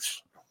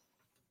strengths.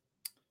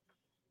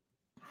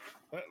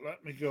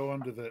 Let me go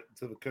on to the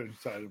coaching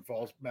side. It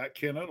involves Matt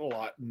Canada a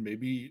lot, and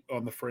maybe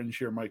on the fringe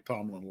here, Mike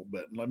Tomlin a little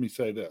bit. And let me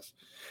say this: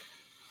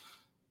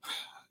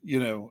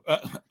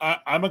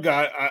 I'm a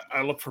guy.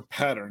 I look for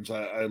patterns.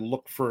 I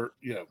look for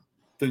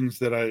things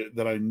that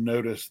I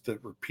notice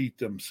that repeat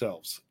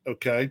themselves.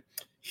 Okay,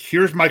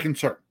 here's my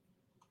concern.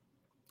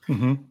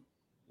 Mm-hmm.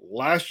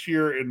 Last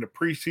year in the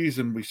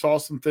preseason, we saw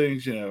some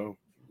things.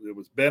 It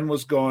was Ben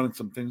was gone and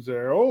some things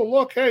there. Oh,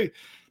 look, hey.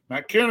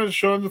 Matt Canada's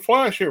showing the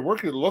flash here.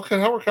 Look at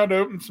how we're kind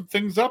of opening some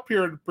things up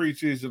here in the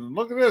preseason. And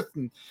look at this.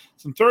 And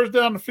some throws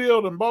down the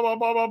field and blah, blah,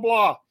 blah, blah,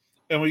 blah.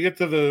 And we get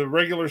to the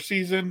regular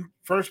season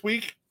first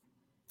week,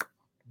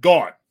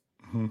 gone.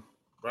 Mm-hmm.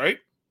 Right?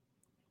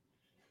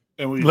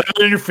 And we let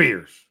in your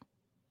fears.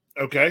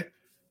 Okay.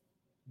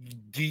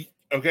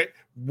 Okay.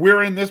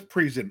 We're in this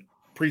preseason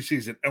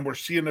and we're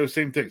seeing those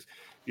same things.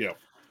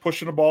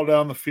 Pushing the ball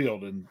down the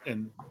field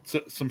and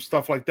some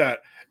stuff like that.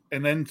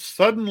 And then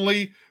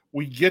suddenly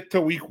we get to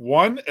week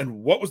one,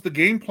 and what was the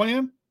game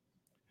plan?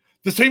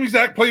 The same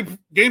exact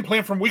game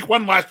plan from week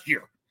one last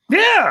year.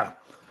 Yeah.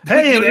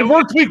 Hey, it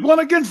worked week one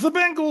against the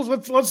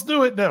Bengals. Let's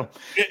do it now.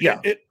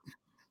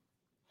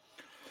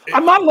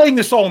 I'm not laying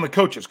this all on the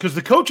coaches because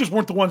the coaches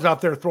weren't the ones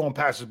out there throwing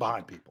passes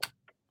behind people.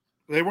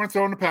 They weren't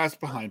throwing the pass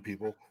behind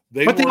people.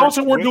 They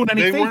also weren't doing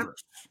any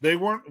favors. They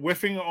weren't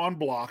whiffing on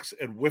blocks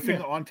and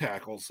whiffing on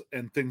tackles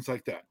and things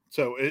like that.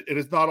 So it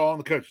is not all on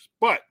the coaches.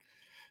 But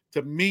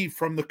to me,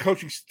 from the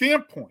coaching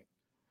standpoint,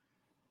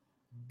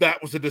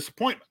 that was a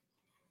disappointment.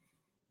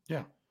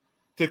 Yeah.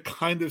 To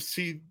kind of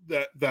see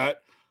that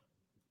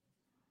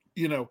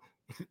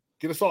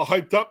get us all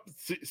hyped up,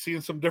 seeing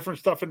some different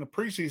stuff in the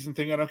preseason,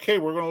 thinking, okay,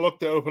 we're going to look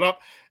to open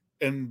up.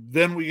 And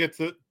then we get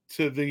to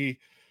the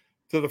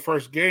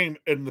first game,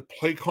 and the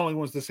play calling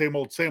was the same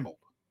old.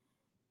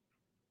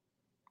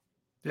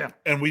 Yeah.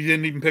 And we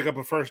didn't even pick up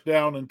a first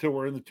down until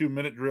we're in the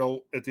 2-minute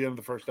drill at the end of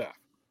the first half.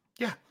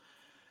 Yeah.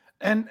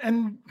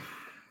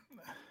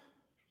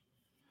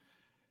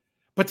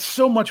 But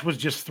so much was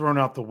just thrown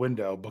out the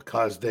window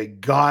because they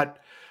got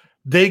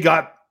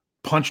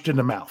punched in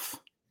the mouth.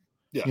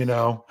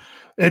 Yeah.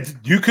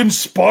 You can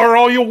spar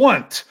all you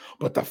want,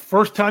 but the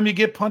first time you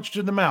get punched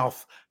in the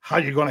mouth, how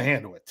are you going to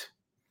handle it?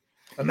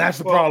 And that's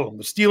the problem.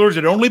 The Steelers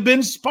had only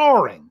been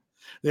sparring.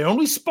 They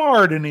only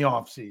sparred in the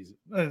offseason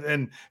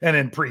and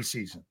in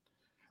preseason.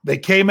 They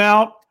came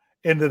out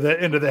into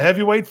the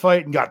heavyweight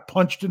fight and got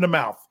punched in the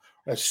mouth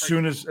as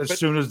soon as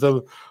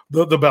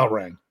the bell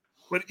rang.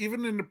 But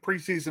even in the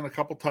preseason, a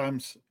couple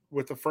times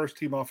with the first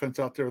team offense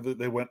out there, that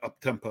they went up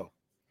tempo,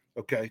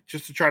 okay,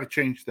 just to try to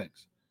change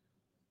things.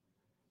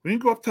 We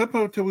didn't go up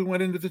tempo until we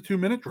went into the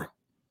 2-minute drill.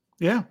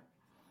 Yeah,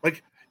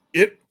 like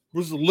it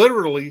was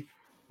literally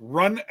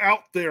run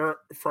out there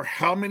for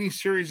how many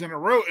series in a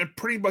row and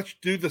pretty much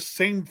do the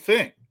same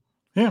thing.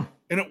 Yeah,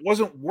 and it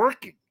wasn't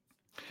working.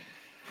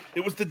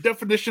 It was the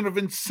definition of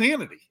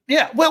insanity.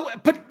 Yeah, well,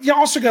 but you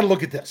also got to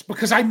look at this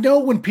because I know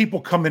when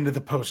people come into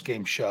the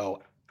post-game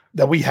show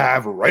that we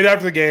have right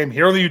after the game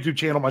here on the YouTube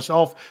channel,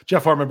 myself,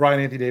 Jeff Hartman, Brian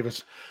Anthony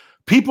Davis,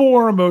 people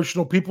are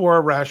emotional, people are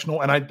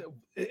irrational, and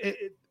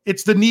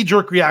it's the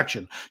knee-jerk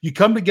reaction. You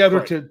come together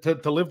right.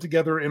 to live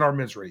together in our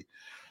misery.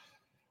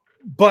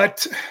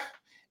 But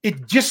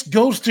it just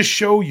goes to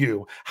show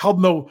you how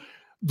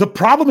the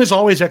problem is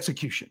always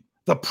execution.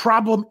 The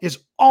problem is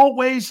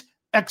always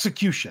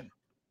execution.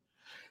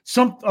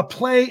 A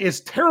play is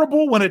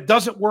terrible when it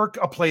doesn't work.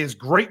 A play is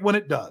great when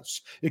it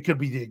does. It could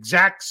be the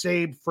exact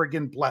same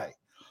friggin' play.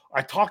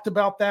 I talked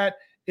about that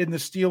in the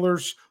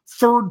Steelers'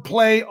 third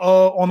play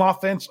on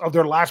offense of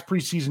their last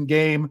preseason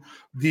game,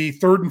 the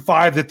 3rd and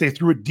 5 that they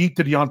threw it deep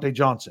to Deontay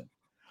Johnson.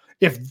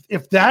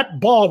 If that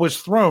ball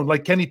was thrown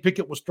like Kenny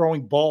Pickett was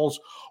throwing balls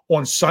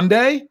on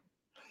Sunday,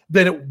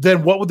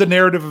 then what would the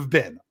narrative have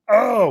been?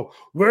 Oh,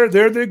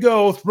 there they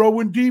go,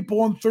 throwing deep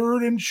on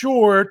 3rd and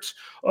short.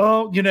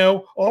 Oh,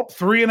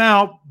 3 and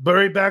out,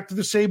 right back to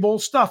the same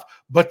old stuff.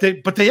 But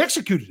they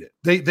executed it.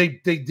 They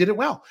did it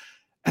well,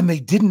 and they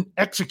didn't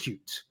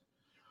execute.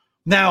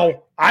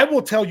 Now, I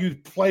will tell you,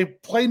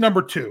 play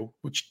number 2,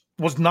 which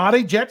was not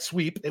a jet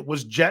sweep. It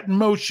was jet in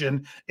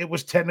motion. It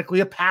was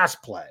technically a pass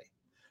play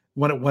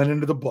when it went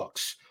into the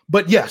books.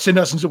 But yes, in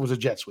essence, it was a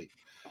jet sweep.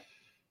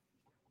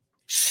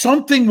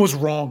 Something was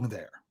wrong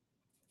there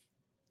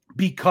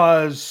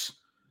because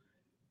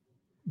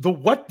the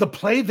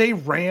play they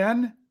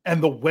ran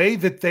and the way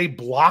that they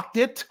blocked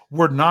it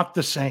were not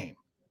the same.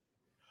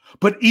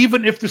 But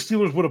even if the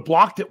Steelers would have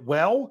blocked it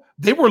well,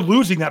 they were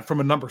losing that from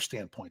a number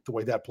standpoint, the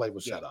way that play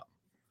was set up.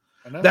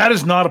 That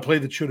is not a play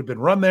that should have been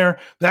run there.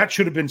 That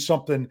should have been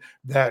something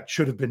that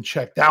should have been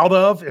checked out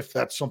of, if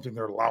that's something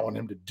they're allowing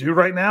him to do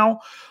right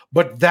now.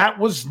 But that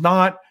was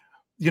not,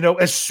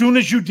 as soon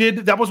as you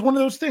did, that was one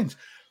of those things.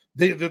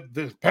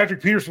 The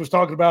Patrick Peterson was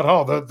talking about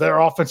how their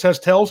offense has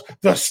tells.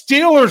 The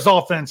Steelers'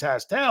 offense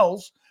has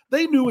tells.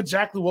 They knew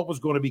exactly what was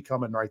going to be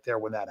coming right there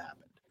when that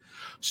happened.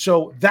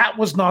 So that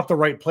was not the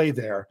right play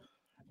there.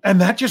 And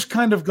that just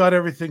kind of got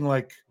everything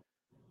like,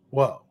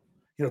 whoa.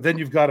 Then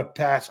you've got a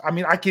pass. I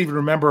mean, I can't even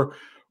remember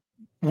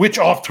which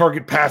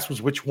off-target pass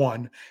was which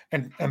one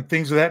and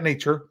things of that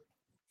nature.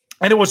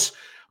 And it was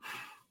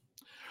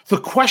the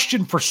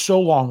question for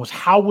so long was,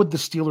 how would the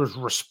Steelers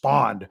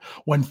respond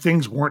when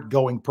things weren't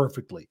going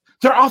perfectly?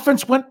 Their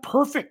offense went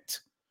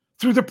perfect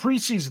through the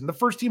preseason, the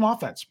first-team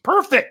offense.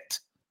 Perfect.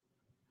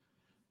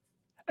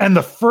 And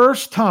the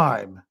first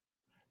time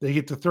they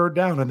get to 3rd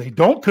down and they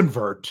don't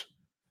convert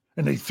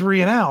and they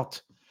 3 and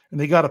out and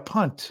they got a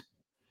punt,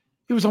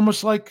 it was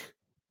almost like,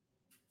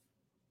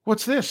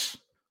 what's this?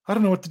 I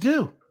don't know what to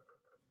do.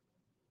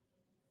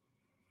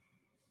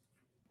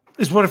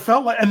 Is what it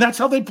felt like. And that's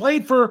how they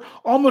played for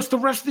almost the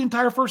rest of the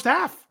entire first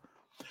half.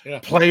 Yeah.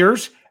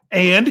 Players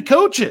and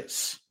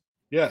coaches.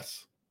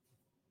 Yes.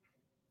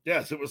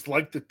 Yes, it was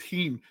like the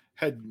team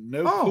had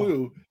no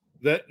clue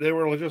that they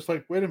were just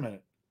like, wait a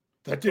minute.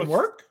 That didn't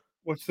work?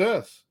 What's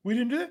this? We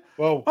didn't do it?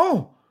 Well,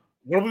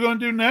 what are we going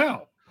to do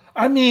now?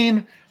 I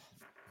mean,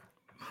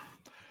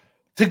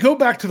 to go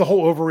back to the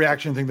whole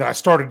overreaction thing that I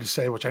started to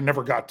say, which I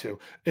never got to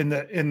in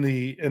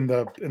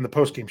the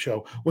post-game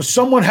show, was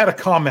someone had a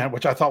comment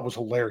which I thought was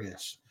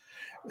hilarious,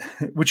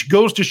 which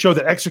goes to show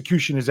that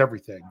execution is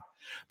everything.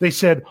 They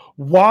said,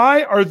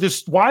 why did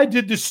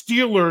the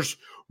Steelers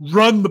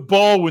run the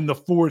ball in the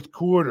 4th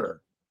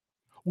quarter?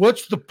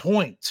 What's the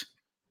point?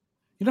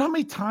 You know how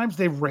many times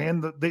they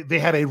they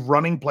had a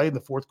running play in the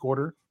 4th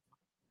quarter?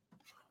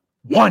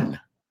 One.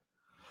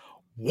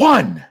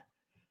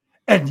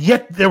 And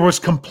yet there was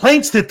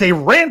complaints that they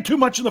ran too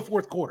much in the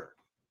 4th quarter.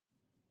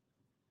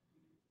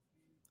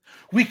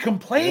 We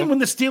complain when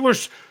the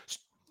Steelers,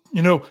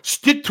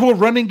 stick to a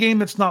running game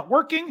that's not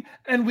working,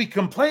 and we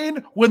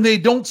complain when they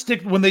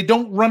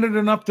don't run it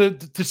enough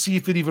to see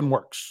if it even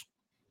works.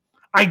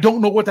 I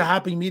don't know what the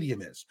happy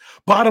medium is.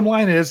 Bottom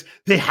line is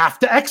they have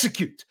to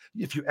execute.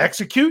 If you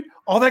execute,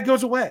 all that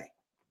goes away.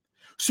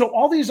 So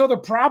all these other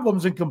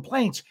problems and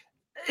complaints,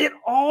 it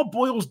all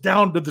boils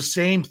down to the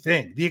same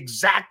thing, the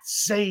exact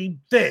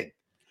same thing: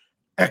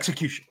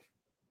 execution.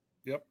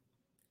 Yep.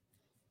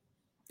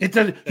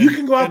 You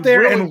can go out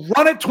there and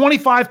run it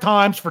 25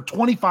 times for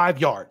 25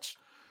 yards.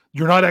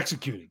 You're not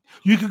executing.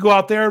 You could go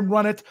out there and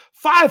run it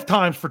 5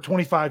 times for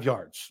 25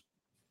 yards.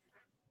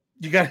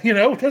 You got, it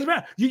doesn't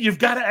matter. You've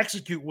got to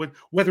execute with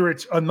whether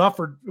it's enough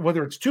or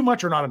whether it's too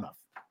much or not enough.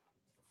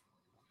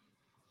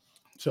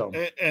 So,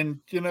 and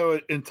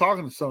in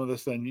talking to some of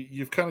this, then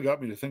you've kind of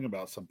got me to think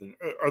about something.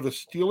 Is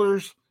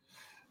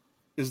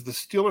the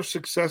Steelers'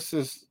 success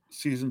this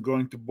season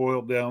going to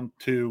boil down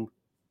to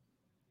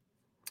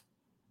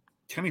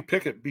Kenny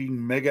Pickett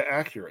being mega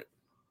accurate?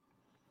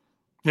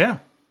 Yeah.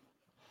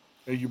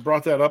 You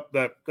brought that up,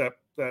 that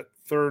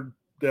 3rd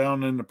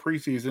down in the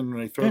preseason when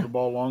they throw the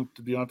ball long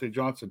to Deontay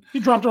Johnson. He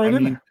dropped right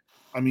in there.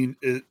 I mean,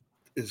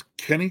 is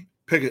Kenny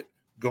Pickett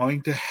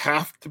going to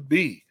have to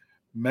be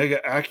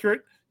mega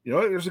accurate?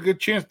 There's a good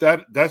chance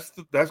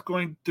that's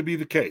going to be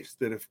the case.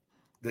 That if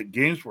the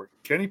games where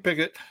Kenny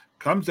Pickett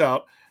comes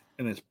out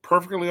and is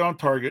perfectly on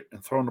target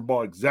and throwing the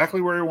ball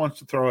exactly where he wants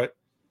to throw it,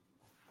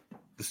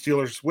 the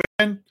Steelers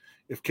win.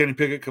 If Kenny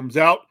Pickett comes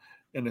out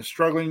and is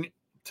struggling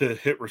to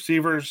hit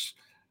receivers,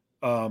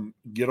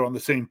 get on the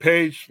same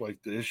page,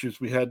 like the issues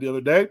we had the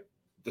other day,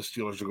 the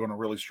Steelers are going to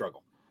really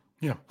struggle.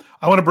 Yeah.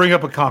 I want to bring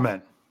up a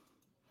comment.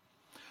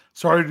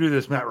 Sorry to do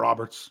this, Matt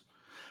Roberts.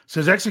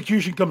 Says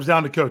execution comes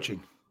down to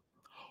coaching.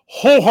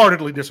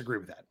 Wholeheartedly disagree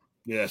with that.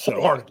 Yeah,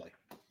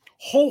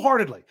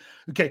 Wholeheartedly.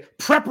 Okay,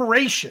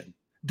 preparation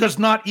does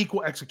not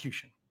equal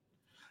execution.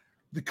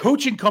 The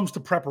coaching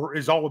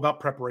is all about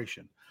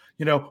preparation.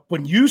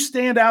 When you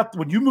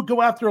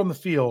go out there on the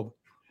field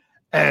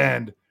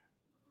and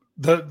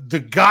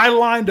the guy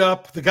lined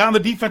up, the guy on the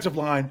defensive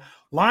line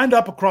lined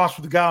up across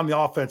with the guy on the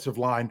offensive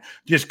line,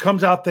 just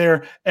comes out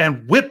there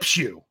and whips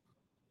you.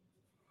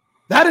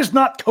 That is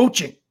not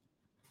coaching.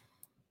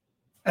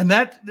 And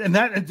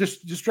that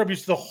just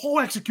distributes the whole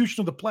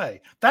execution of the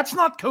play. That's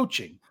not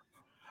coaching.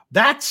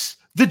 That's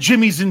the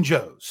Jimmies and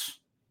Joes.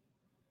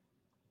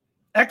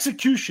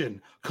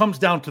 Execution comes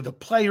down to the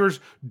players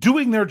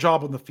doing their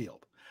job on the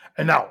field.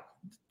 And now,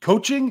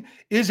 coaching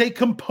is a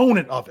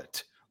component of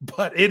it,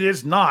 but it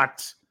is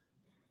not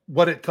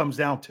what it comes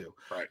down to.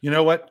 Right. You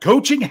know what?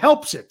 Coaching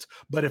helps it,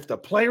 but if the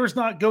player's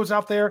not goes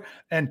out there,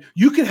 and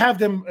you could have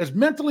them as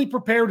mentally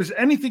prepared as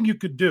anything you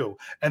could do,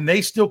 and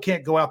they still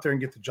can't go out there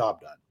and get the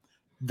job done.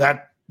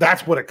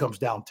 That's what it comes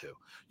down to.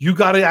 You've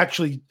got to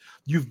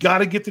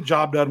get the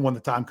job done when the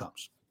time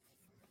comes.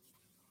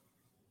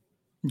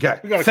 Okay,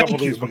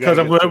 thank you. Because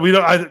I want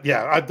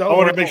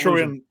to make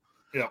sure I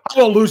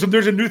won't lose them.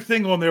 There's a new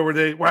thing on there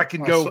where I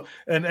can go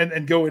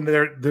and go into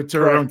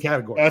their own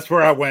category. That's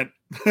where I went.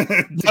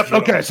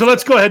 Okay, so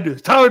let's go ahead and do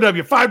this. Tyler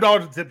W,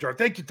 $5 in tip jar.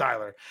 Thank you,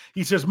 Tyler.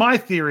 He says, my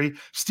theory,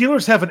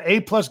 Steelers have an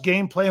A-plus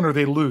game plan or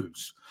they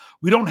lose.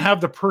 We don't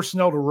have the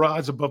personnel to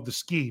rise above the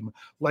scheme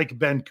like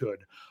Ben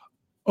could.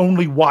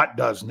 Only Watt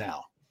does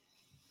now.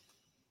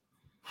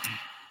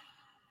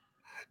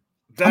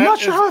 I'm not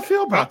sure how I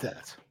feel about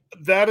that.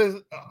 That is,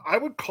 I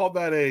would call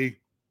that I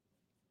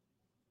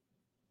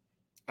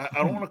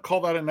don't want to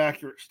call that an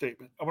accurate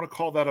statement. I want to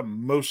call that a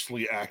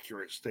mostly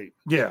accurate statement.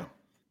 Yeah.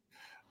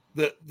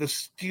 The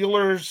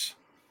Steelers,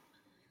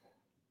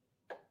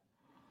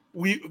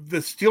 the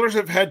Steelers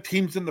have had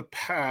teams in the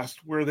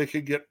past where they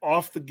could get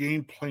off the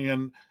game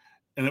plan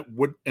and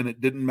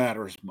it didn't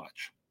matter as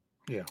much.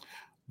 Yeah.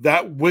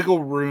 That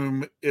wiggle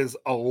room is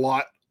a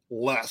lot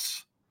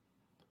less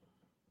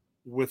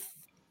with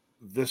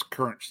this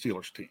current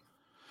Steelers team.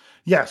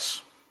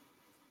 Yes.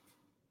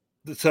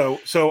 So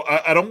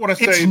I don't want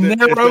to say it's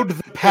narrowed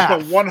the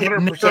path. It's a 100%.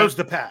 It narrows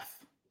the path.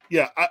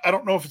 Yeah, I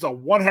don't know if it's a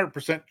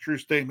 100% true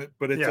statement,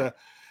 but it's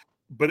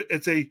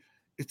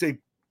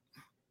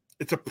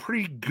a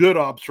pretty good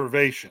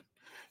observation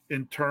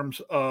in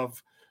terms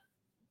of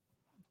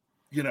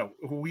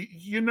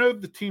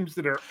the teams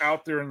that are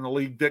out there in the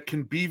league that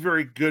can be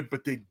very good,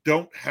 but they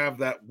don't have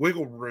that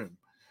wiggle room.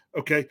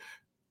 Okay.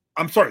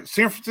 I'm sorry,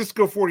 San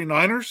Francisco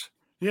 49ers.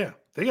 Yeah,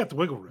 they got the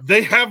wiggle room.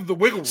 They have the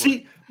wiggle room.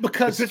 See,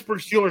 because the Pittsburgh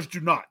Steelers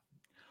do not.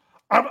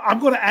 I'm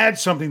going to add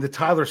something to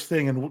Tyler's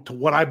thing and to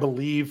what I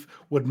believe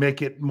would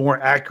make it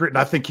more accurate. And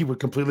I think he would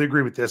completely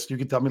agree with this. You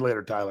can tell me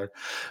later, Tyler.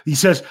 He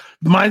says,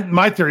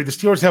 my theory, the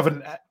Steelers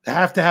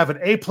have to have an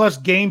A-plus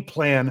game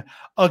plan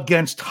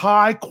against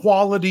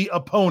high-quality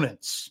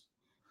opponents.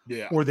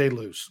 Yeah. Or they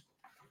lose.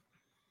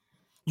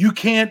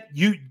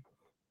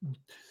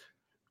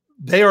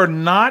 They are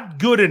not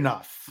good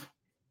enough.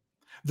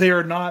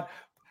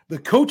 The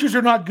coaches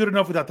are not good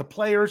enough without the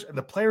players, and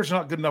the players are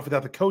not good enough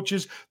without the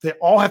coaches. They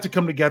all have to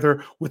come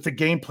together with the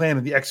game plan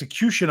and the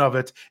execution of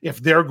it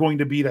if they're going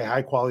to beat a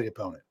high-quality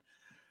opponent.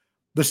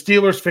 The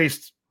Steelers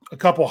faced a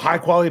couple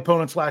high-quality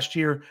opponents last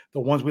year. The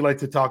ones we like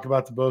to talk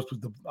about the most,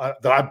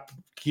 that I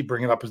keep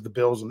bringing up, is the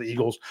Bills and the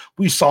Eagles.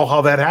 We saw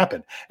how that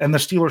happened, and the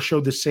Steelers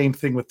showed the same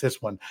thing with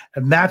this one,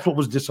 and that's what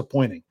was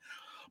disappointing.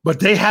 But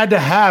they had to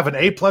have an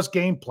A-plus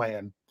game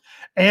plan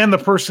and the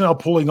personnel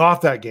pulling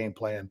off that game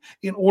plan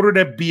in order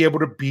to be able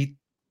to beat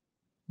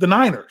the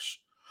Niners.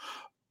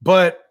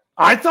 But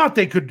I thought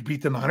they could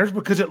beat the Niners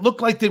because it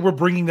looked like they were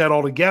bringing that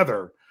all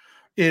together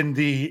during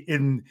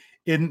the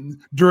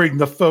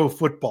faux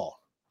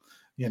football,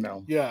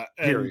 Yeah.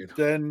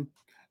 period.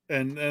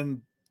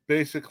 And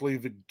basically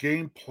the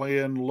game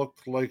plan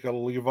looked like a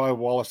Levi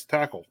Wallace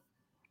tackle.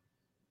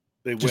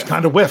 They just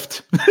kind of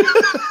whiffed.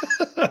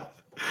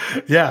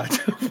 Yeah,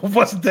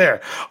 wasn't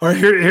there. All right,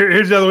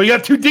 here's another. We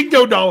got $2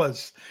 dingo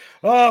dollars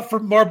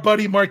from our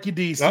buddy Marky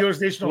D. Steelers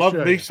Nation Love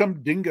Australia. me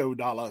some dingo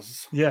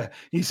dollars. Yeah,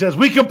 he says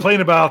we complain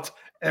about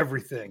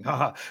everything.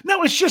 No,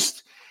 it's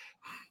just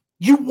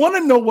you want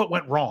to know what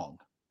went wrong,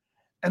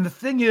 and the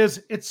thing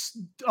is, it's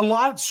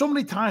so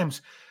many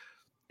times,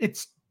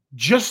 it's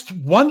just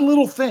one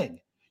little thing.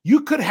 You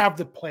could have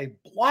the play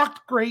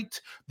blocked great.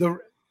 The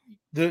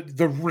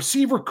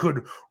receiver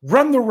could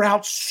run the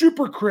route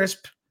super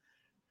crisp.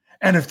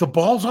 And if the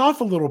ball's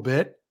off a little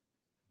bit,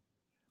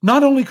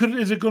 not only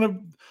is it going to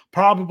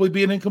probably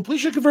be an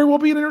incompletion, it could very well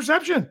be an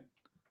interception.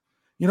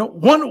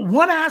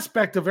 One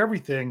aspect of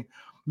everything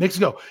makes it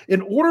go.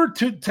 In order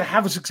to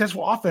have a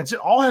successful offense, it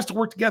all has to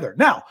work together.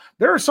 Now,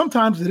 there are some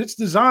times that it's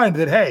designed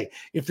that, hey,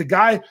 if the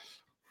guy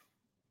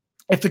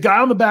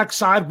on the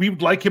backside, we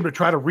would like him to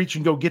try to reach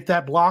and go get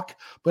that block.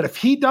 But if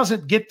he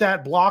doesn't get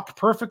that block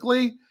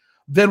perfectly,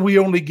 then we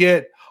only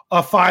get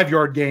a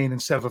 5-yard gain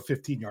instead of a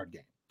 15-yard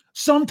gain.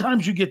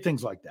 Sometimes you get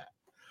things like that.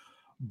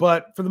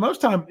 But for the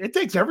most time, it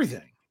takes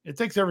everything. It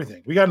takes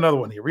everything. We got another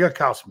one here. We got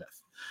Kyle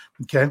Smith.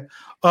 Okay.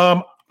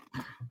 I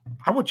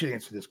want you to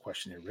answer this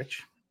question here,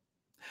 Rich.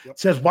 Yep. It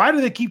says, why do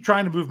they keep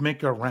trying to move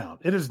Minka around?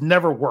 It has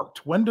never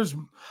worked. When does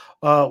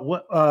let's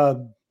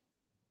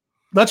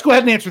go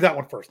ahead and answer that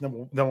one first,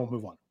 and then we'll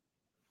move on.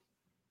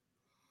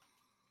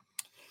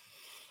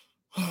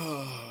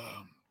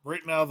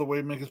 Right now, the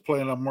way Mick is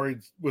playing, I'm worried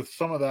with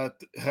some of that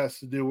has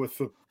to do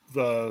with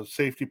the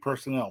safety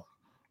personnel.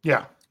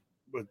 Yeah.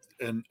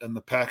 And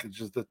the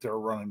packages that they're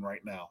running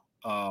right now.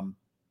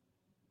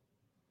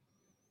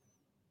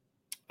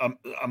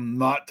 I'm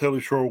not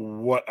totally sure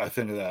what I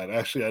think of that.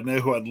 Actually, I know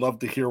who I'd love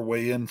to hear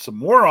weigh in some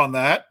more on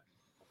that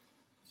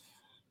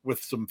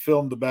with some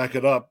film to back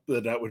it up.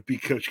 That would be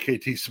Coach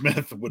KT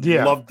Smith. Would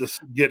love to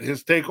get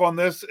his take on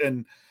this,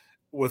 and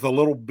with a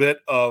little bit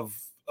of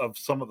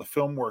some of the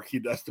film work he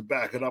does to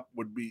back it up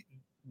would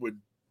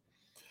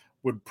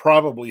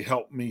probably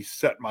help me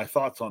set my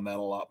thoughts on that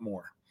a lot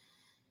more.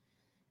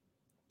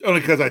 Only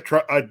because I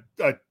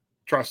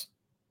trust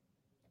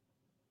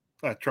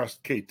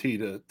KT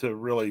to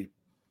really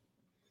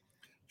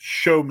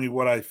show me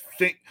what I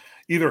think.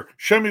 Either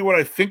show me what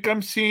I think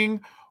I'm seeing,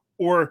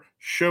 or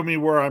show me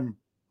where I'm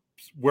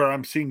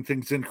seeing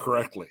things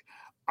incorrectly.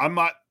 I'm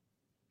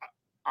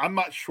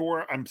not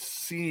sure I'm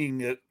seeing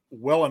it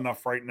well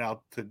enough right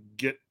now to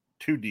get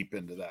too deep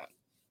into that.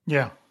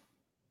 Yeah.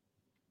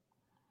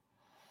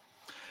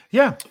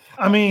 Yeah.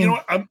 I mean, you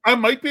know what? I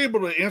might be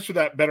able to answer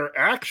that better.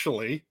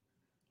 Actually,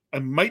 I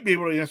might be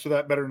able to answer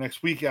that better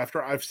next week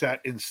after I've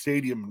sat in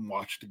stadium and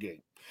watched the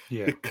game.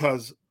 Yeah.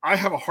 Because I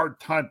have a hard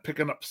time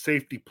picking up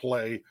safety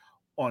play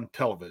on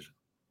television.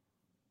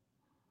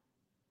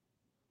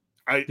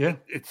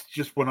 It's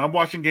just when I'm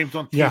watching games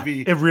on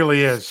TV. Yeah, it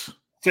really is.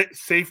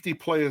 Safety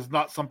play is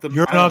not something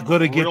you're not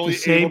going to get the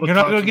same. You're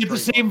not going to get the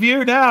same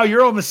view now.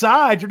 You're on the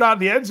side. You're not in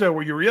the end zone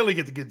where you really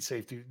get the good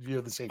safety view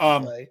of the safety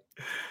play.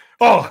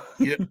 Oh,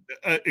 yeah.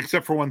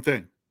 Except for one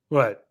thing.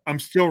 What? I'm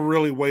still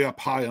really way up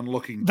high and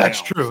looking.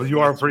 That's down, true. so you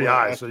are pretty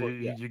high, so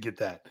you get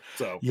that.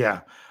 So yeah,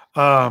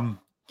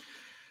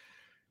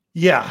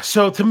 yeah.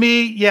 So to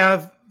me,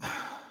 yeah.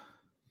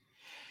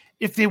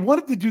 If they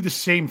wanted to do the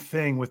same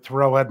thing with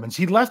Terrell Edmunds,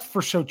 he left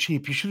for so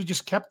cheap. You should have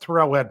just kept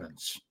Terrell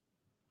Edmunds.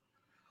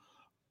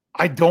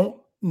 I don't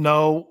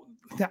know.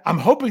 I'm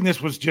hoping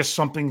this was just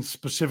something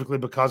specifically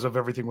because of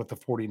everything with the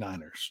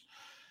 49ers,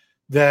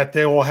 that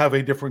they will have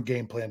a different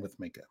game plan with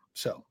Minka.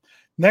 So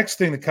next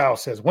thing that Kyle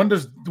says, when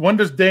does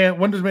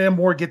Dan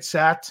Moore get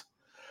sacked?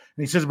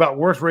 And he says about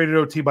worst rated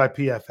OT by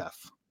PFF.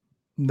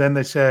 And then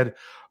they said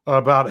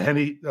about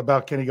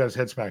Kenny got his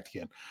head smacked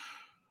again.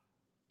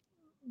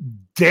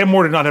 Dan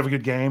Moore did not have a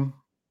good game,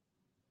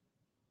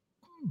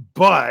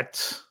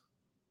 but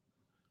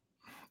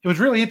it was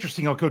really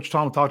interesting how Coach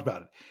Tom talked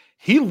about it.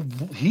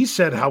 He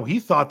said how he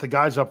thought the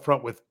guys up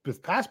front with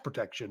pass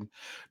protection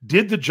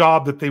did the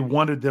job that they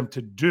wanted them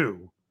to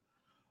do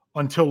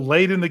until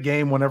late in the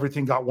game when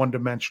everything got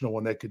one-dimensional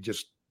and they could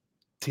just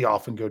tee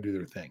off and go do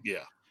their thing.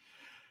 Yeah.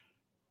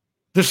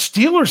 The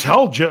Steelers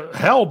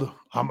held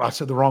I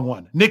said the wrong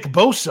one. Nick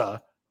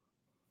Bosa.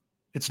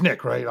 It's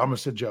Nick, right? I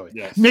almost said Joey.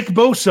 Yes. Nick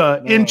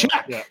Bosa in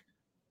check. Yeah.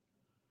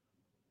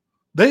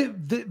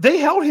 They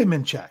held him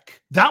in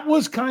check. That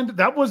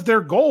was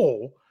their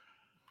goal.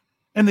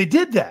 And they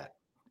did that.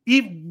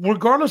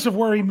 Regardless of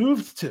where he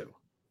moved to.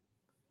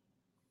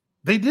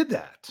 They did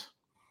that.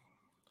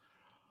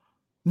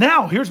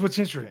 Now, here's what's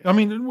interesting. I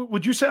mean,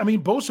 would you say,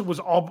 Bosa was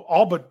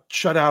all but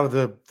shut out of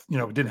the,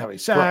 didn't have any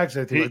sacks,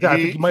 anything like that. I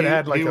think he might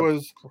have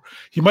had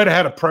he might have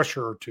had a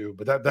pressure or two,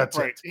 but that's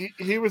right. It.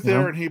 He was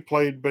there and he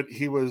played, but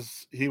he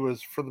was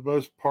for the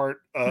most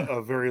part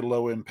a very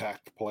low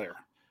impact player.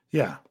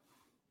 Yeah.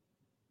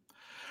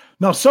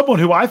 Now, someone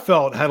who I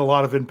felt had a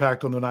lot of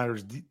impact on the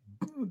Niners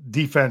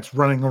defense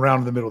running around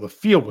in the middle of the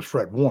field was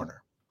Fred Warner.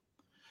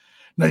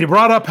 Now, you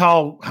brought up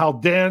how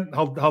Dan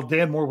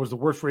Moore was the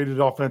worst rated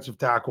offensive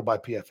tackle by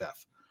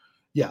PFF.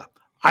 Yeah,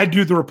 I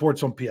do the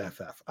reports on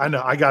PFF. I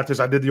know, I got this.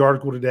 I did the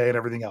article today and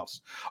everything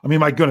else.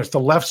 My goodness, the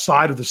left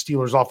side of the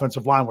Steelers'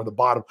 offensive line were the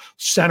bottom,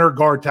 center,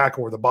 guard,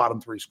 tackle were the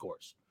bottom three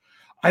scores.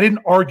 I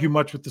didn't argue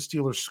much with the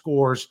Steelers'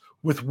 scores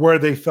with where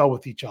they fell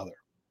with each other.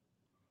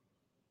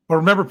 But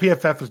remember,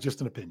 PFF is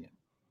just an opinion.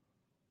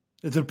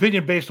 It's an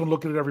opinion based on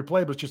looking at every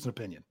play, but it's just an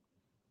opinion.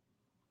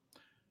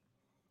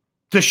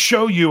 To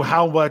show you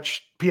how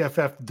much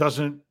PFF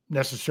doesn't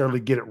necessarily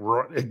get it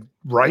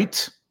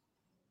right,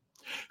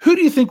 who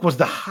do you think was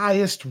the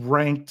highest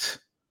ranked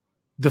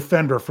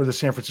defender for the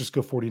San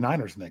Francisco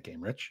 49ers in that game,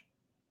 Rich?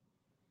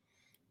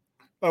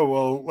 Oh,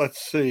 well,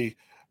 let's see.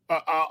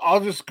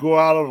 I'll just go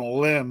out on a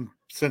limb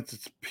since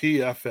it's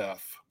PFF.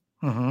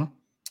 Mm-hmm.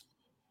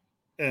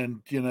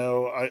 And,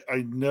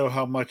 I know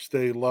how much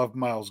they love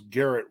Myles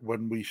Garrett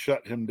when we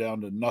shut him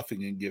down to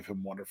nothing and give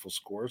him wonderful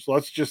scores.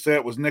 Let's just say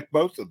it was Nick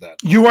Bosa then.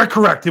 You are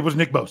correct. It was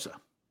Nick Bosa.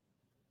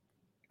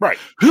 Right.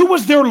 Who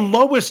was their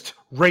lowest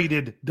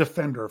rated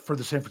defender for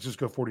the San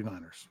Francisco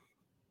 49ers?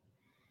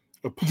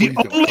 The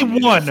only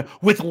one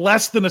with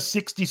less than a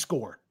 60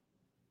 score.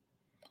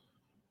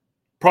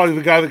 Probably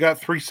the guy that got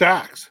 3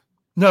 sacks.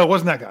 No, it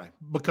wasn't that guy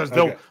because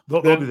they'll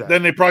do that.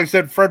 Then they probably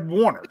said Fred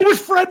Warner. It was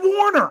Fred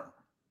Warner.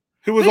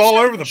 Who was all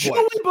over the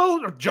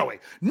place. Joey.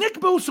 Nick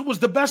Bosa was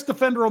the best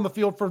defender on the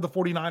field for the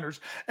 49ers,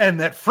 and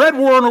that Fred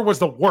Warner was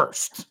the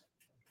worst.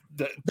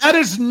 That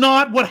is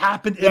not what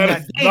happened in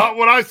that game. Not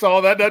what I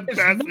saw. That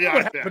doesn't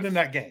what happened in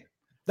that game.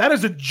 That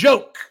is a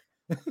joke.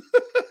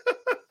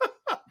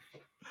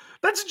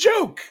 That's a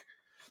joke.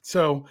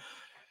 So,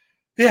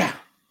 yeah.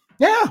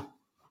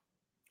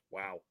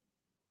 Wow.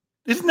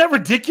 Isn't that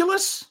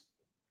ridiculous?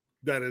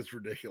 That is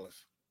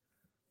ridiculous.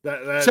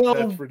 So,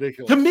 That's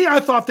ridiculous. To me, I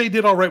thought they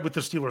did all right with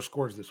the Steelers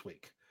scores this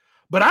week.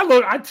 But I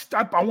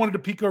wanted to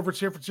peek over at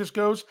San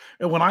Francisco's,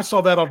 and when I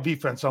saw that on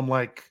defense, I'm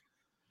like,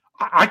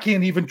 I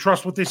can't even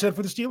trust what they said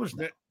for the Steelers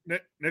now.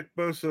 Nick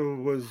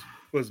Bosa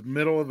was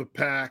middle of the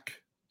pack,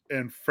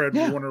 and Fred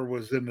Warner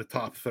was in the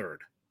top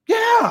third.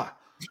 Yeah.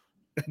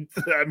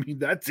 I mean,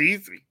 that's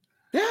easy.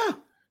 Yeah.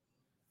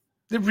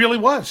 It really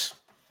was.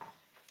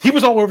 He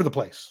was all over the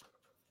place.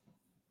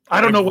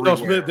 I don't know what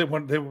else they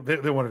wanted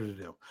to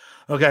do.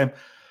 Okay.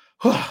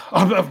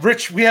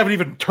 Rich, we haven't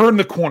even turned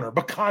the corner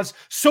because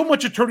so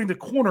much of turning the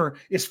corner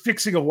is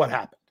fixing of what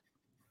happened.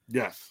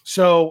 Yes.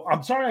 So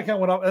I'm sorry I can't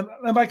went up.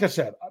 And like I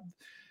said,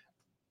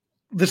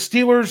 the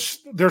Steelers,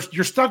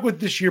 you're stuck with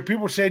this year.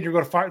 People are saying you're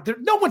going to fire.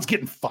 No one's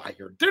getting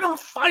fired. They're not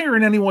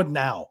firing anyone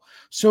now.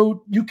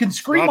 So you can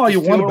scream all you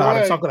want about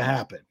it. It's not going to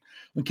happen.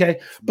 Okay.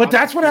 But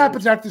that's what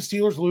happens after the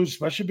Steelers lose,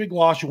 especially a big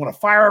loss. You want to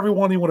fire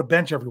everyone. You want to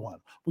bench everyone.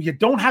 Well, you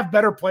don't have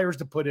better players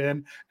to put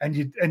in, and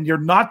you're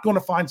not going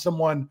to find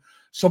someone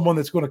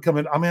that's going to come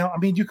in. I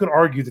mean, you could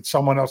argue that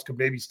someone else could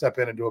maybe step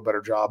in and do a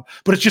better job,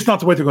 but it's just not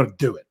the way they're going to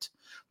do it.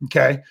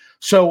 Okay.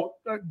 So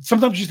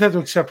sometimes you just have to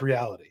accept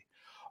reality.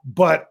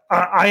 But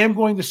I am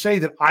going to say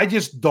that I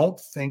just don't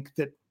think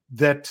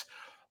that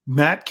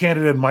Matt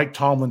Canada and Mike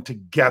Tomlin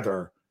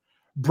together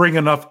bring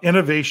enough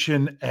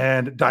innovation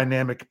and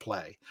dynamic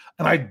play.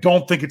 And I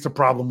don't think it's a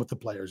problem with the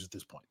players at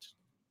this point.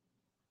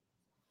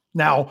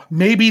 Now,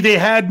 maybe they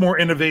had more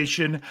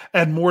innovation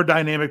and more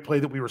dynamic play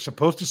that we were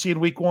supposed to see in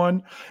week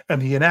one,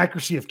 and the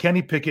inaccuracy of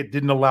Kenny Pickett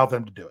didn't allow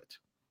them to do it.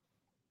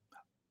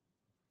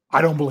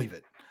 I don't believe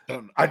it.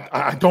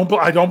 I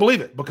don't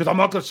believe it because I'm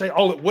not going to say,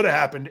 oh, it would have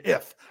happened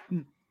if.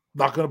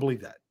 Not going to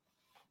believe that.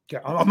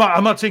 Okay,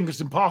 I'm not saying it's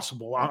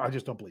impossible. I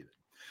just don't believe it.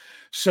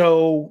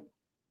 So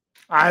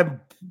I'm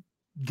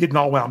getting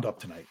all wound up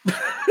tonight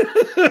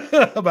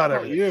about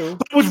everything.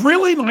 But it was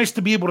really nice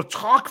to be able to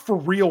talk for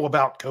real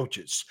about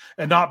coaches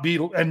and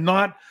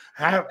not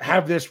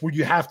have this where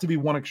you have to be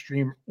one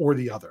extreme or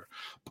the other.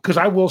 Because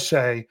I will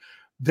say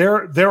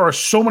there are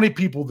so many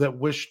people that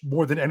wish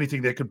more than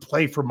anything they could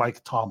play for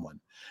Mike Tomlin.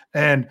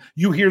 And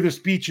you hear the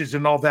speeches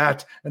and all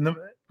that, and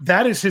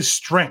that is his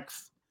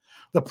strength.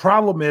 The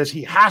problem is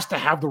he has to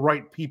have the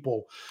right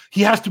people. He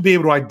has to be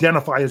able to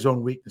identify his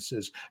own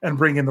weaknesses and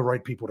bring in the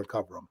right people to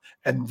cover them.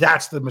 And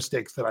that's the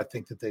mistakes that I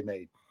think that they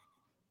made.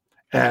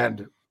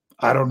 And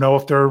I don't know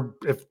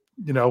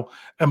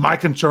and my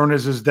concern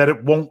is that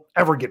it won't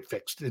ever get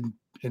fixed. And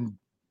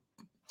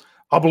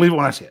I'll believe it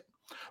when I see it.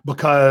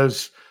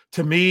 Because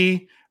to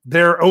me,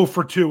 they're 0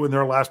 for 2 in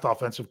their last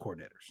offensive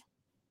coordinators.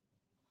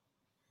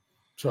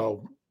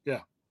 So,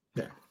 yeah.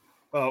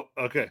 Oh,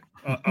 okay.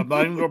 I'm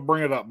not even going to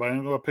bring it up, but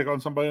I'm going to pick on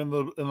somebody in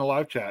the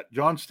live chat.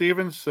 John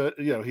Stevens,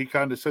 he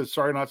kind of says,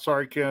 "Sorry, not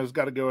sorry. Canada's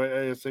got to go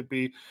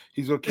ASAP."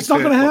 He's going to. It's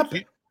not going to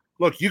happen.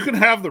 Look, you can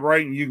have the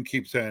right, and you can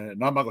keep saying it,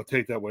 and I'm not going to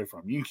take that away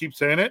from you. You can keep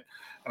saying it,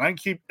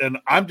 and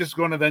I'm just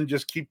going to then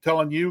just keep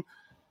telling you,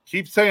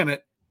 keep saying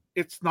it.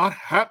 It's not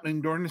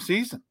happening during the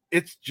season.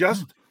 It's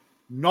just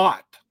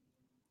not.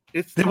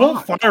 They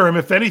won't fire him.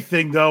 If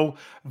anything, though,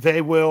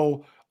 they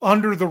will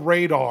under the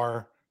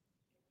radar,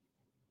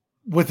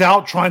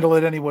 without trying to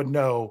let anyone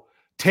know,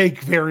 take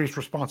various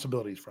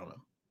responsibilities from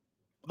him.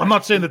 I'm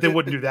not saying that they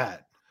wouldn't do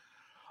that.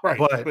 Right.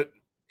 But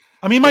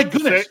I mean, my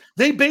goodness,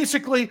 they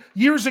basically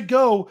years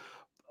ago,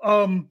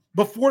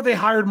 before they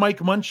hired Mike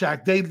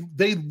Munchak,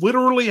 they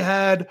literally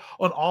had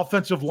an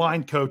offensive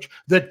line coach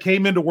that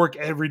came into work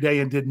every day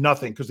and did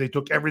nothing because they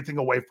took everything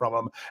away from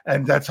him.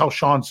 And that's how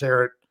Sean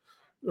Sarrett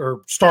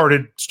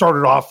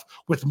started off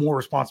with more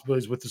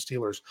responsibilities with the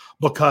Steelers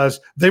because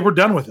they were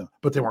done with him,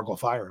 but they weren't going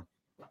to fire him.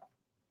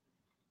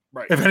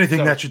 Right. If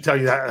anything, that should tell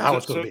you how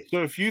it's going to be.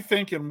 So if you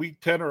think in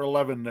week 10 or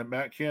 11 that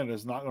Matt Canada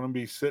is not going to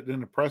be sitting in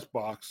the press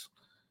box,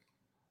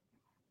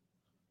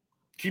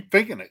 keep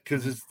thinking it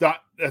because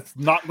that's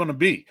not going to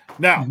be.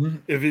 Now,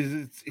 if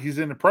he's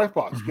in the press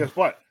box, guess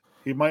what?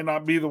 He might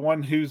not be the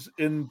one who's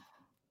in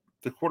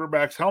the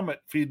quarterback's helmet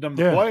feeding them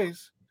the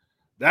plays.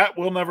 That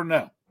we'll never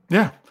know.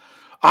 Yeah.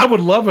 I would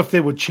love if they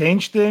would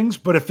change things,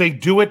 but if they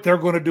do it, they're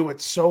going to do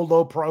it so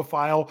low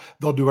profile,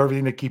 they'll do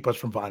everything to keep us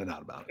from finding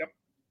out about it. Yep.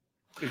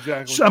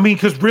 Exactly. So, I mean,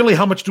 because really,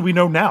 how much do we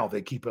know now?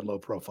 They keep it low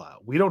profile.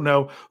 We don't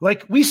know.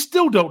 Like, we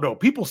still don't know.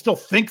 People still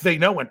think they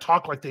know and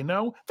talk like they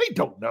know. They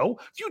don't know.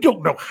 You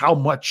don't know how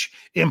much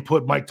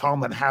input Mike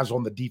Tomlin has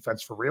on the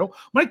defense for real.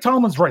 Mike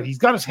Tomlin's right. He's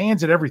got his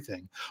hands at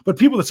everything. But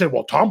people that say,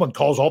 well, Tomlin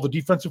calls all the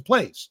defensive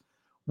plays.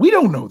 We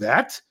don't know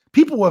that.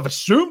 People have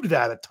assumed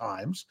that at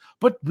times,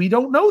 but we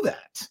don't know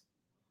that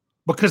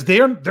because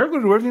they're going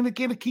to do everything they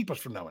can to keep us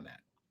from knowing that.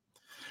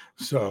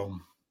 So,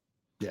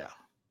 yeah.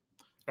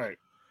 All right.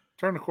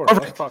 Turn the corner.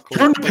 Right.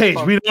 Turn the page.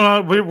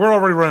 We're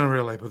already running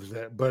real late with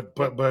that, but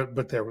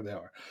there they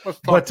are.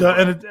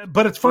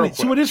 But it's funny.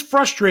 So it is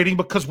frustrating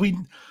because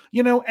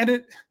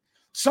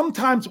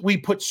sometimes we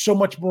put so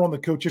much more on the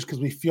coaches because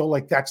we feel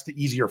like that's the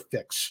easier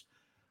fix.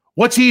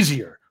 What's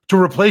easier, to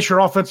replace your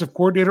offensive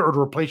coordinator or to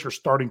replace your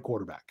starting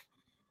quarterback?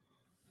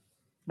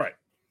 Right.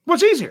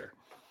 What's easier?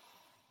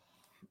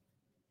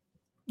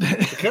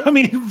 Okay. I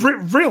mean,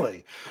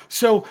 really.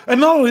 So,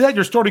 and not only that,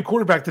 your starting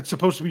quarterback that's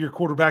supposed to be your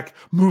quarterback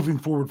moving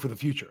forward for the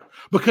future.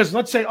 Because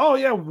let's say, oh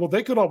yeah, well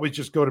they could always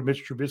just go to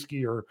Mitch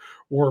Trubisky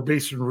or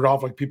Mason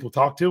Rudolph, like people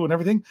talk to and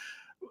everything.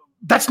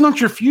 That's not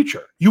your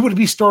future. You would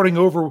be starting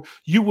over.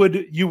 You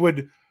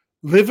would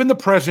live in the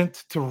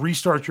present to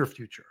restart your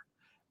future,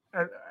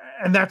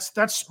 and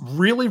that's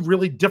really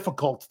really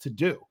difficult to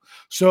do.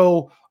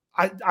 So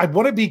I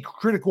want to be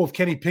critical of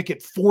Kenny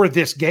Pickett for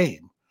this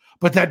game.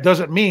 But that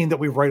doesn't mean that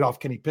we write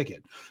off Kenny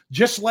Pickett.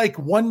 Just like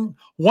one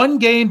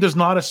game does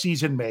not a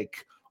season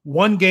make,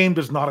 one game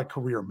does not a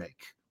career make.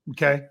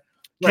 Okay, right.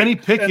 Kenny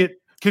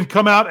Pickett can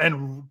come out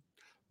and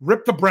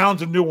rip the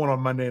Browns a new one on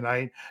Monday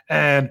night,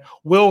 and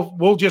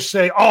we'll just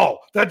say, oh,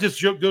 that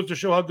just goes to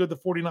show how good the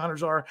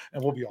 49ers are,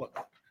 and we'll be all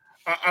done.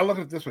 I look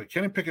at it this way: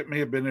 Kenny Pickett may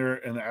have been there,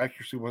 and the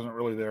accuracy wasn't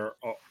really there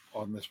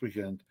on this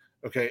weekend.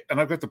 Okay, and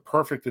I've got the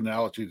perfect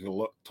analogy to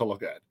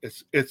look at.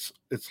 It's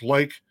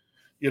like,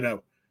 you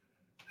know.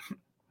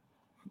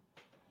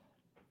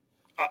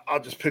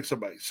 I'll just pick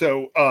somebody.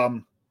 So,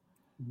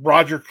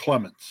 Roger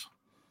Clemens.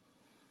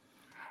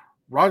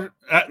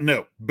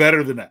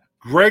 Better than that.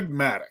 Greg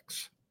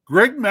Maddux.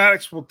 Greg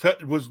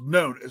Maddux was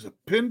known as a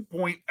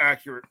pinpoint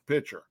accurate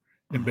pitcher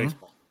in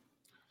baseball.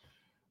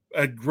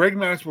 Greg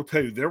Maddux will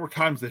tell you there were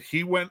times that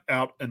he went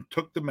out and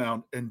took the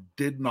mound and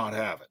did not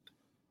have it.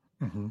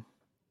 Mm-hmm.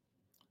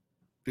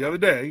 The other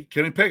day,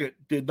 Kenny Pickett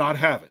did not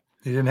have it.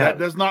 He didn't have it.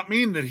 That does not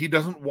mean that he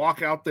doesn't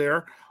walk out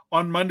there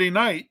on Monday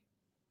night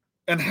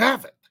and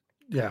have it.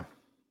 Yeah.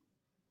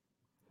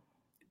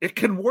 It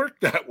can work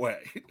that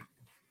way.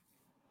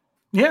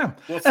 Yeah.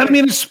 I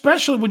mean,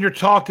 especially when you're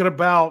talking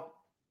about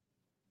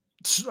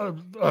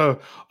a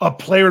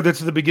player that's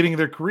at the beginning of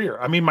their career.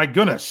 I mean, my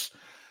goodness.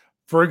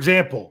 For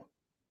example,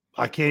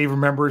 I can't even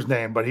remember his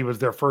name, but he was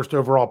their first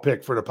overall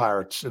pick for the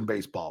Pirates in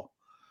baseball.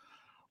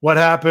 What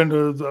happened?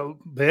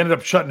 They ended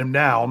up shutting him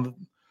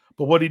down.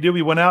 But what did he do?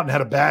 He went out and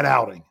had a bad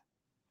outing.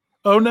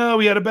 Oh, no,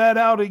 he had a bad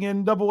outing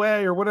in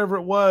Double-A or whatever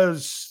it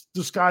was.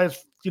 This guy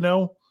is, it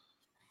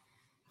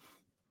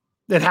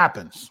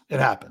happens. It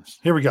happens.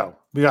 Here we go.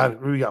 We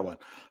got one.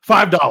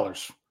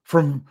 $5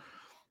 from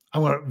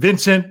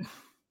Vincent.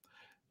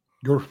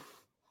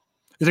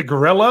 Is it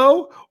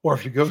Guerrero? Or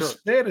if you go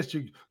Spanish,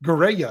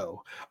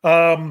 Guerrero.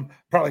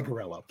 Probably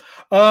Guerrero.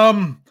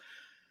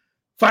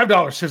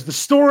 $5 says the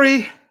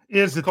story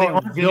is that they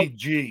aren't built.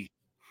 G.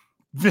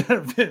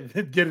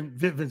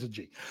 Vincent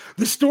G.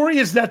 The story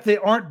is that they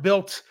aren't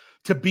built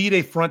to beat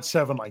a front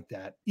seven like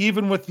that,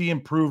 even with the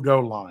improved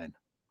O-line.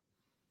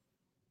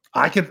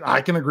 I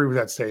can agree with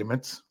that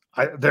statement.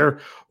 They're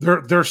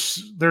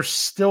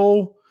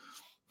still,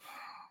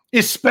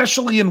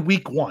 especially in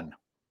week one.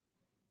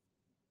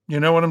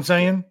 You know what I'm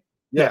saying?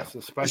 Yes,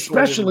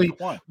 especially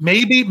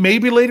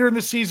maybe later in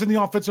the season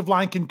the offensive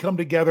line can come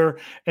together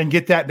and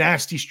get that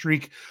nasty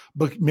streak.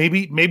 But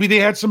maybe they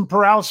had some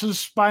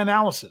paralysis by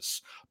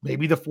analysis.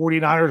 Maybe the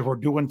 49ers were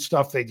doing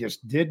stuff they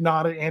just did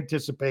not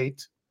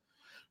anticipate.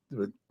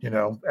 And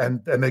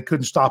they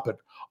couldn't stop it,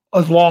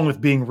 along with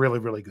being really,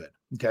 really good.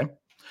 Okay.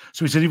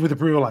 So he said, even with the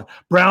pre line,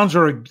 Browns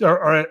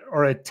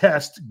are a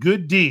test,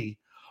 good D,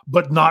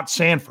 but not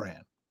San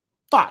Fran.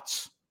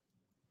 Thoughts?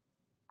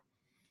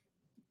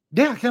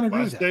 Yeah, I kind of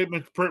agree with that.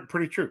 Statement's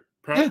pretty true.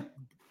 The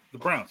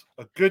Browns,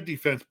 a good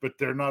defense, but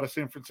they're not a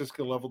San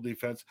Francisco level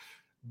defense.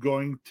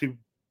 Going to,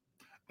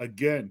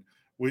 again,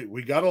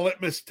 we got a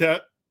litmus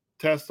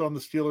test on the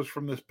Steelers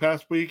from this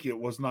past week. It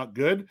was not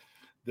good.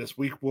 This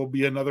week will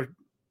be another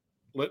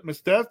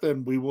litmus test,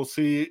 and we will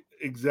see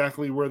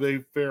exactly where they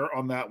fare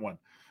on that one.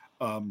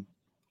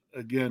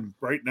 Again,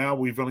 right now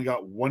we've only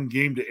got one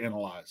game to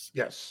analyze.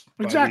 Yes,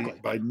 exactly.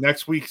 By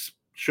next week's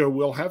show,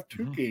 we'll have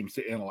two games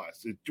to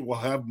analyze. We'll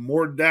have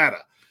more data.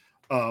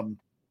 Going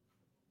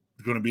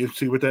to be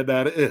see what that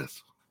data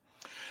is.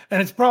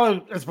 And it's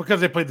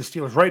because they played the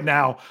Steelers. Right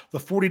now, the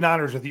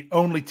 49ers are the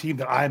only team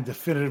that I am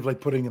definitively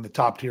putting in the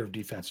top tier of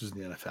defenses in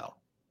the NFL.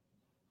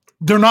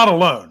 They're not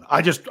alone.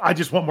 I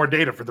just want more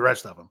data for the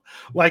rest of them.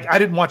 Like, I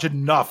didn't watch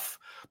enough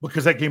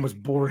because that game was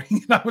boring.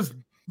 And I was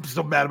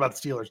so mad about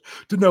the Steelers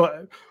to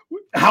know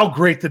how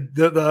great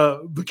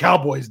the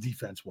Cowboys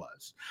defense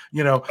was.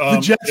 The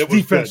Jets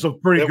defense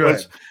looked pretty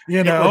good.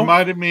 It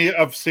reminded me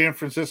of San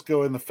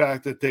Francisco and the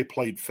fact that they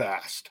played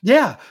fast.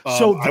 Yeah.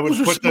 So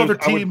those are some other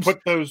teams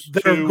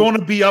that are going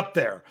to be up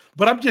there.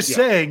 But I'm just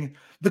saying,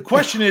 the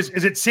question is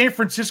it San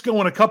Francisco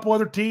and a couple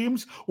other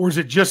teams, or is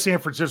it just San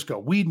Francisco?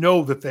 We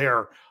know that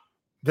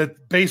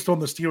that based on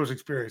the Steelers'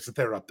 experience, that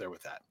they're up there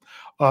with that.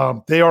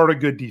 They are a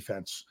good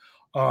defense.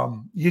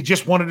 You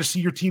just wanted to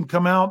see your team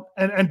come out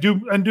and do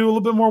a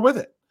little bit more with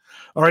it.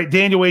 All right.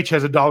 Daniel H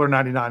has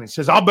 $1.99. He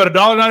says, I'll bet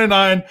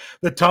 $1.99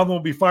 that Tom will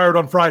be fired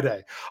on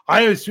Friday.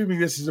 I'm assuming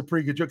this is a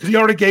pretty good joke because he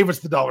already gave us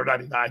the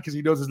 $1.99 because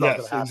he knows it's not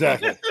going to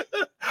happen. Exactly.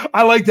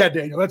 I like that,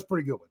 Daniel. That's a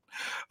pretty good one.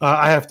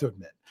 I have to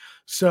admit.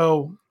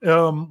 So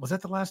was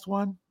that the last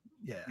one?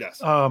 Yeah.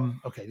 Yes.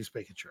 Okay, just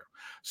making sure.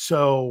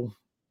 So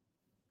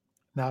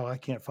now I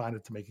can't find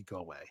it to make it go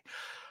away.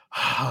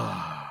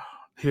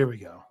 Here we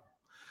go.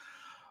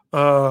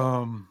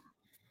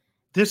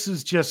 This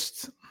is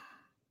just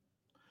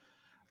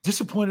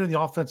disappointed in the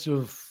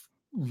offensive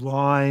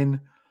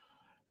line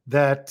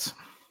that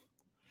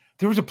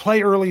there was a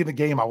play early in the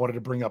game I wanted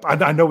to bring up.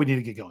 I know we need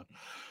to get going.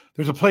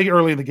 There's a play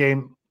early in the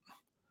game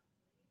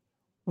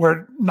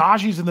where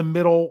Najee's in the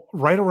middle,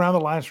 right around the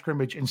line of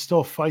scrimmage, and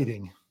still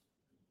fighting.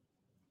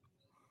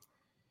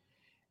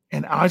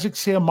 And Isaac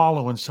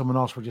Seumalo and someone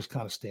else were just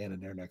kind of standing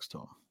there next to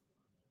him.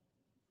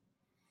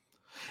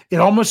 It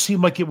almost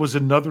seemed like it was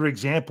another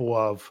example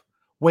of,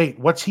 wait,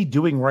 what's he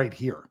doing right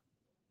here?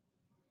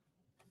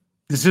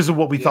 This isn't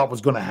what we thought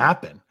was going to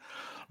happen.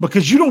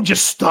 Because you don't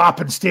just stop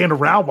and stand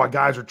around while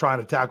guys are trying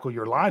to tackle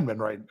your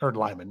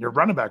your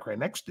running back right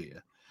next to you.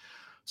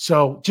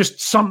 So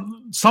just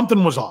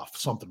something was off.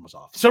 Something was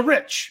off. So,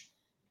 Rich,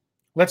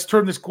 let's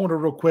turn this corner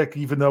real quick,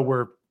 even though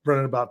we're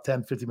running about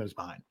 10, 15 minutes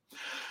behind.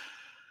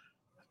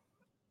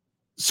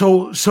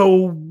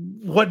 So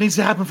what needs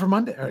to happen for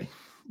Monday?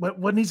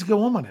 What needs to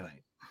go on Monday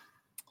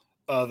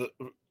night?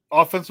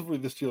 Offensively,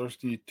 the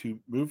Steelers need to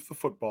move the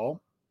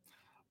football.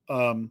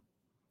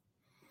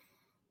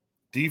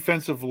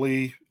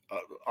 Defensively,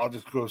 I'll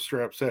just go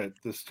straight up say it.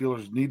 The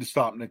Steelers need to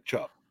stop Nick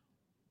Chubb.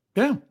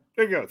 Yeah.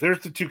 There you go. There's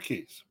the two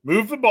keys.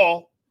 Move the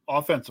ball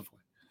offensively.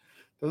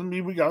 Doesn't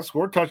mean we got to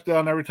score a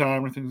touchdown every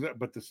time or things like that,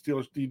 but the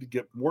Steelers need to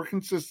get more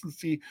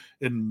consistency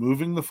in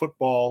moving the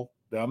football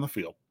down the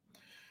field.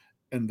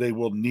 And they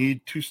will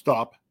need to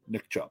stop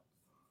Nick Chubb.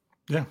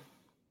 Yeah.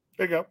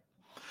 There you go.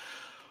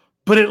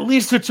 But at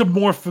least it's a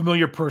more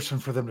familiar person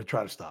for them to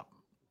try to stop.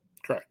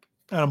 Correct.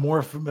 And a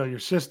more familiar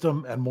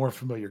system and more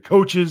familiar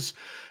coaches.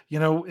 You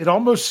know, it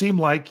almost seemed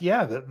like,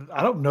 that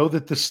I don't know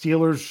that the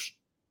Steelers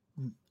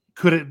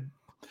could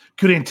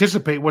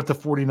anticipate what the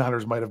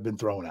 49ers might have been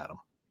throwing at them.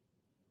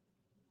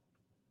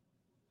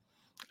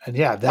 And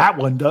that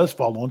one does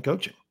fall on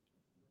coaching.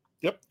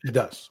 Yep. It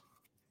does.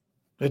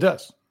 It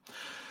does.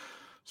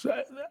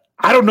 So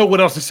I don't know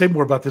what else to say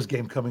more about this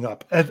game coming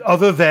up,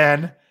 other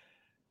than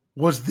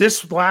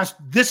this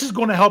is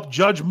going to help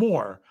judge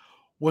more.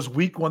 Was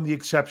week one the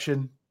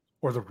exception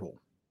or the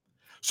rule?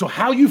 So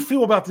how you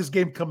feel about this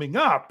game coming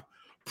up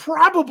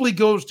probably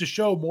goes to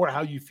show more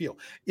how you feel.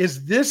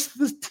 Is this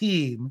the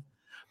team,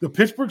 the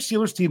Pittsburgh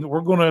Steelers team, that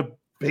we're going to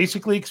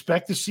basically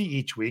expect to see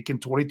each week in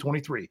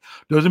 2023?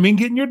 Doesn't mean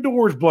getting your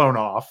doors blown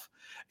off.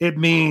 It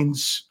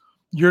means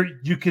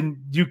you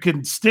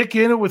can stick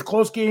in it with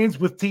close games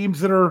with teams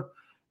that are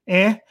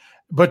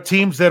but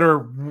teams that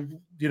are,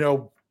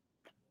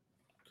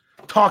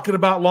 talking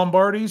about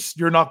Lombardis,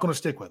 you're not going to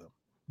stick with them.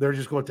 They're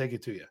just going to take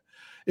it to you.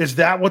 Is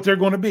that what they're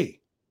going to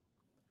be?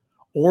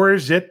 Or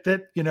is it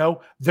that,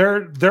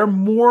 they're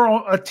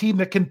more a team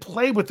that can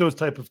play with those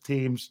type of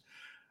teams?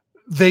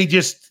 They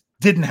just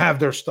didn't have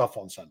their stuff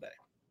on Sunday.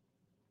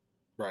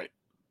 Right.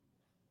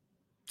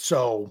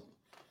 So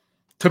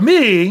to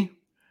me,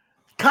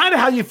 kind of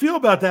how you feel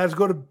about that is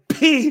going to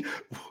be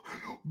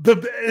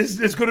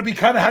is going to be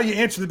kind of how you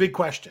answer the big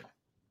question.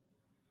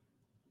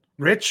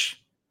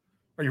 Rich,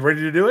 are you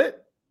ready to do it?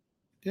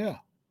 Yeah.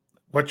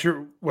 What's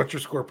your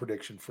score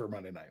prediction for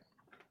Monday night?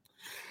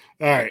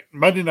 All right,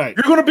 Monday night.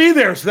 You're going to be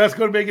there, so that's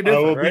going to make a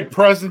difference. I will be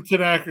present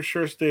in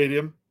Acrisure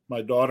Stadium.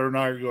 My daughter and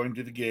I are going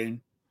to the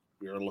game.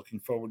 We are looking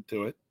forward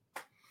to it.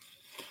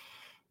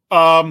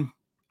 I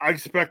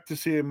expect to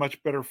see a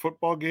much better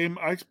football game.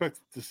 I expect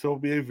it to still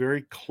be a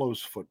very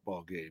close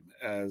football game,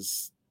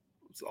 as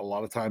a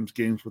lot of times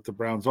games with the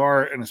Browns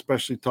are, and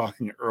especially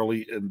talking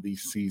early in the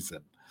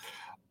season.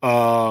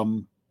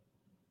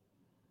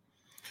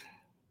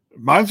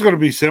 Mine's going to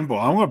be simple.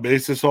 I'm going to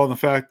base this on the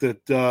fact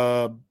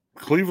that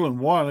Cleveland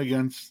won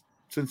against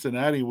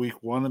Cincinnati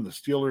week 1, and the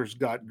Steelers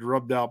got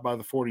drubbed out by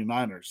the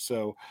 49ers.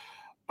 So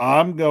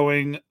I'm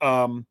going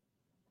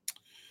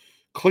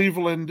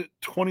Cleveland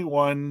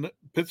 21,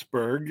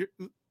 Pittsburgh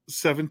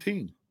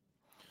 17.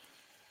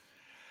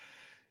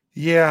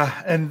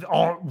 Yeah, and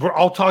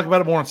I'll talk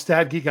about it more on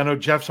Stat Geek. I know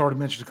Jeff's already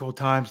mentioned a couple of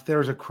times.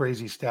 There's a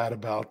crazy stat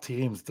about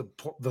teams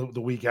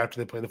the week after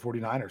they play the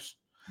 49ers.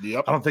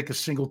 Yep. I don't think a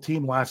single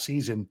team last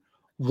season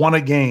won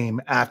a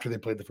game after they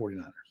played the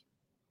 49ers.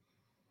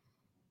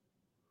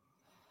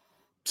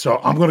 So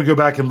I'm going to go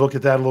back and look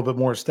at that a little bit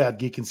more, Stat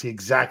Geek, and see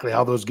exactly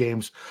how those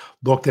games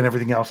looked and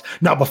everything else.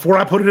 Now, before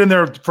I put it in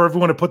there for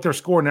everyone to put their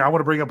score in there, I want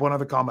to bring up one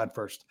other comment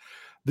first.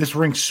 This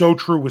rings so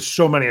true with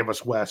so many of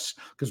us, Wes,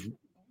 because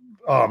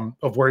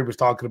of where he was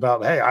talking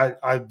about, hey,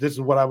 I this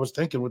is what I was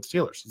thinking with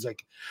Steelers. He's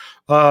like,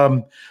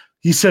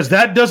 he says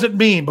that doesn't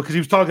mean, because he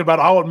was talking about,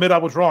 I'll admit I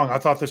was wrong. I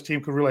thought this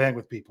team could really hang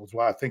with people. That's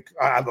why I think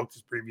I looked at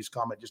his previous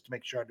comment just to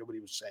make sure I knew what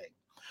he was saying,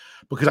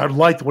 because I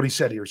liked what he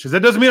said here. He says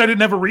that doesn't mean I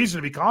didn't have a reason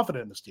to be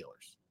confident in the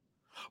Steelers,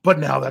 but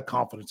now that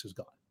confidence is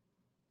gone.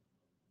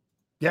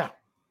 Yeah.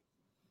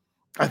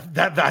 I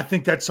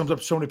think that sums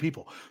up so many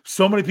people.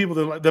 So many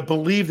people that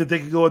believe that they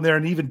could go in there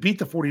and even beat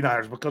the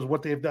 49ers because of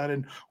what they've done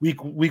in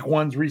week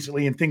ones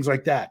recently and things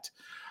like that,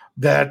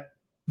 that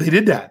they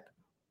did that.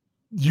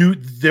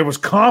 there was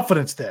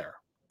confidence there,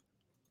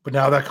 but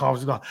now that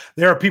confidence is gone.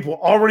 There are people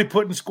already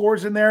putting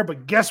scores in there,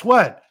 but guess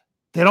what?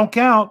 They don't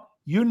count.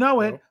 You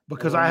know it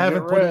because I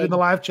haven't put it in the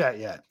live chat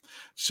yet.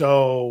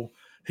 So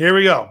here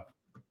we go.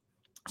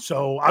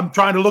 So I'm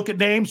trying to look at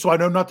names so I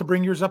know not to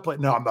bring yours up.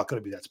 No, I'm not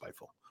going to be that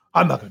spiteful.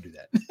 I'm not going to do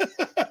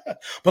that.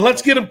 But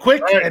let's get them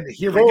quick. Right, and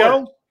here we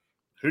go.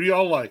 Who do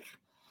y'all like?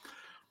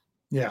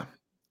 Yeah.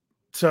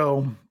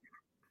 So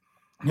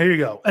here you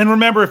go. And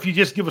remember, if you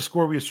just give a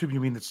score, we assume you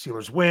mean that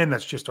Steelers win.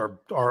 That's just our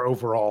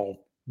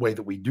overall way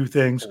that we do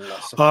things.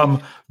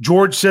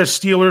 George says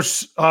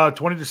Steelers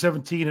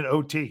 20-17 in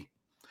OT.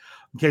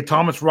 Okay.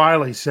 Thomas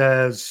Riley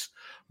says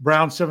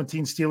Browns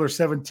 17, Steelers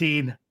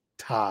 17,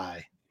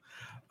 tie.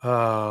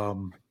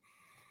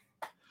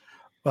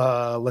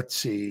 Let's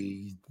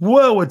see.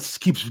 Whoa, it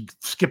keeps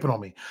skipping on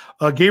me.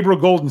 Gabriel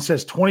Golden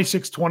says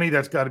 26-20.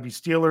 That's got to be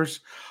Steelers.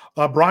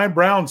 Brian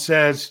Brown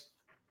says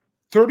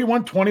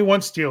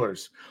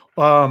 31-21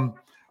 Steelers.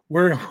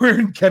 We're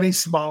in Kenny's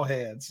small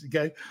hands.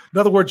 Okay. In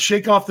other words,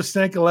 shake off the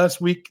stank of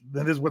last week.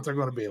 That is what they're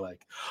going to be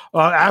like.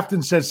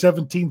 Afton says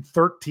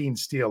 17-13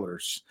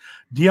 Steelers.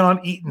 Dion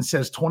Eaton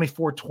says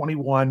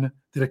 24-21.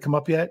 Did it come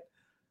up yet?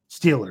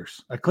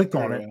 Steelers. I clicked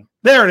on it.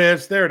 There it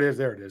is.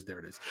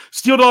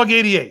 Steel Dog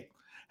 88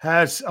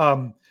 has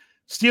Steelers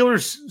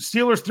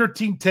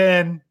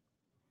 13-10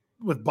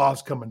 with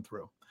Boss coming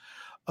through.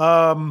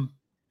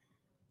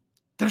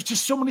 There's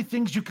just so many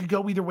things you could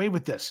go either way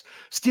with this.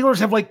 Steelers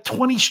have like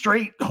 20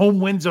 straight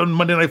home wins on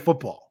Monday Night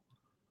Football,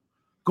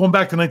 going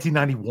back to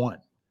 1991.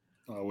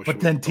 But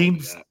then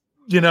teams,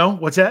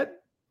 what's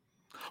that?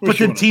 But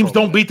then teams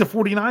don't beat the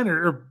 49ers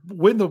or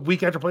win the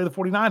week after play the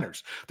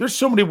 49ers. There's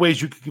so many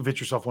ways you can convince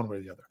yourself one way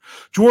or the other.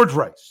 George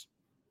Rice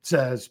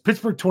says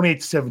Pittsburgh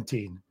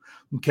 28-17.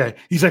 Okay.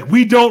 He's like,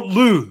 we don't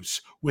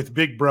lose with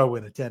Big Bro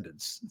in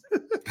attendance.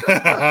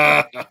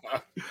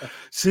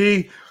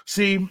 See,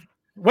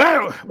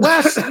 well,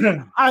 Wes,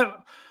 I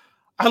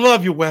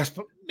love you, Wes,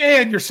 but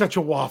man, you're such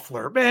a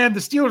waffler. Man, the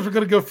Steelers are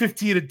going to go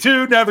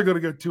 15-2. Now they're going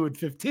to go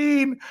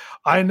 2-15.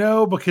 I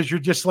know, because you're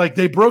just like,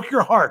 they broke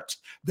your heart.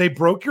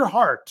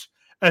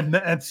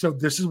 And so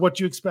this is what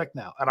you expect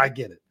now. And I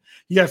get it.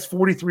 Yes,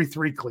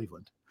 43-3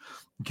 Cleveland.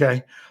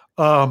 Okay.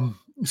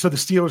 So the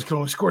Steelers can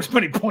only score as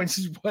many points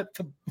as what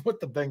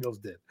the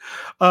Bengals did.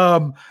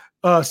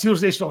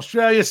 Steelers Nation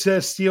Australia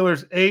says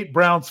Steelers 8,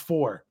 Browns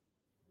 4.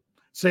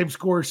 Same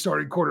score as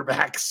starting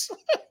quarterbacks.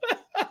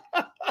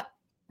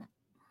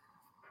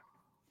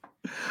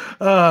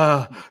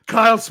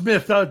 Kyle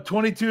Smith,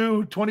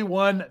 22-21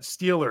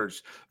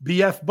 Steelers.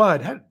 BF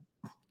Bud.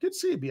 Good to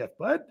see you, BF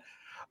Bud.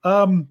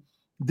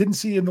 Didn't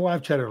see you in the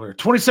live chat earlier.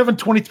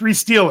 27-23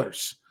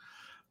 Steelers.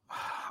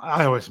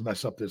 I always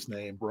mess up this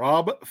name.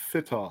 Rob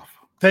Fitoff.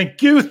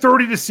 Thank you.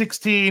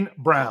 30-16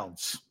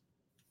 Browns.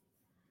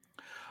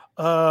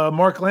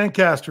 Mark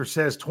Lancaster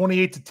says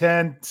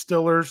 28-10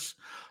 Steelers.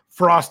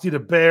 Frosty the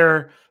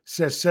Bear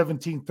says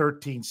 17-13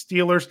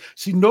 Steelers.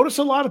 See, notice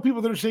a lot of people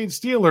that are saying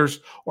Steelers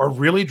are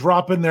really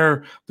dropping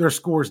their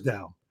scores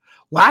down.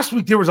 Last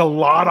week, there was a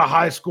lot of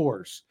high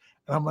scores.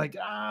 And I'm like,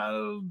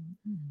 I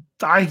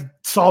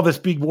saw this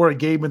big war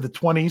game in the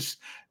 20s.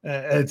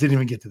 And it didn't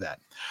even get to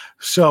that.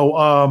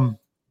 So,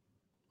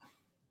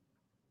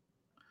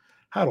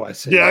 how do I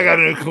say that? I got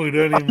to include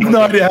it. I have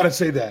no idea how to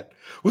say that.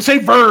 We'll say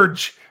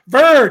Verge.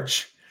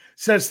 Verge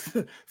says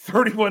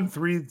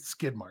 31-3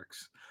 skid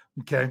marks.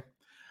 Okay.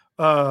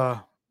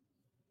 Someone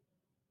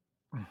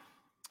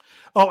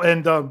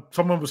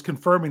was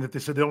confirming that they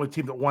said the only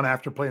team that won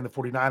after playing the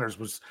 49ers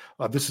was,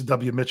 this is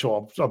W.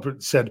 Mitchell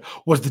said,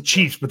 was the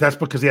Chiefs, but that's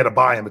because he had a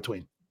bye in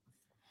between.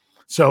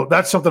 So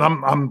that's something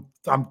I'm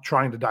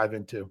trying to dive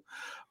into.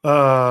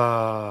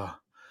 Thomas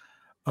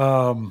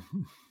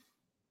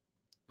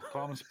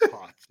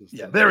Potts.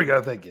 Yeah, there we go.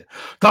 Thank you.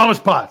 Thomas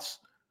Potts,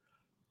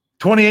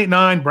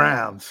 28-9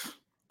 Browns.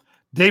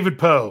 David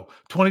Poe,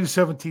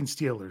 20-17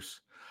 Steelers.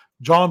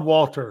 John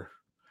Walter,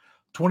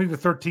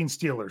 20-13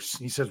 Steelers.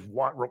 He says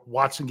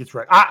Watson gets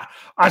right.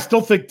 I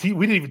still think we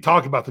didn't even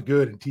talk about the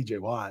good in TJ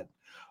Watt.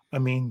 I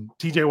mean,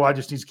 TJ Watt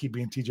just needs to keep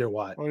being TJ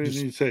Watt. What did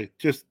you say?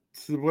 Just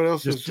what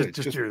else? Just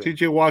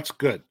TJ Watt's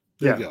good.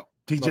 There you go.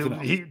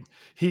 TJ,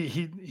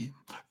 he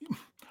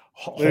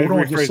hold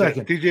on just a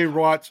second. TJ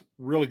Watt's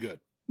really good.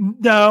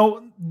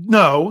 No,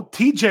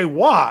 TJ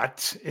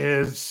Watt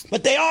is.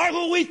 But they are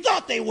who we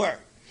thought they were,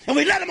 and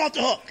we let them off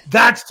the hook.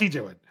 That's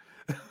TJ Watt.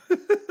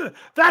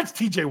 That's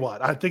TJ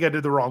Watt. I think I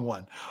did the wrong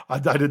one. I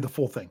did the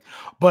full thing,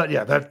 but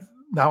yeah, that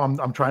now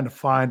I'm trying to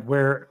find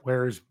where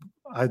is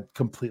I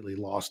completely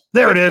lost.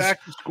 There it is.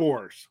 Back to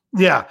scores.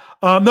 Yeah.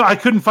 No, I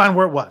couldn't find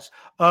where it was.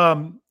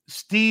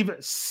 Steve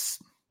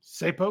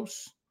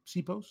Sepos.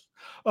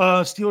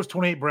 Steelers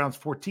 28, Browns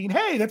 14.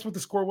 Hey, that's what the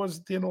score was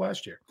at the end of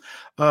last year.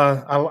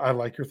 I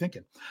like your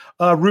thinking.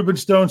 Ruben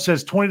Stone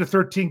says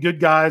 20-13. Good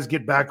guys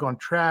get back on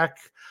track.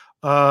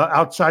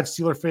 Outside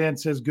Steeler fan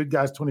says good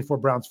guys 24,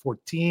 Browns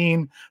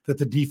 14, that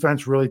the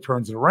defense really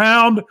turns it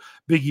around.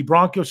 Biggie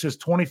Bronco says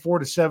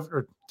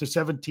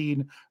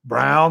 24-17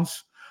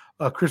 Browns.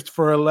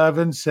 Christopher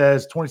 11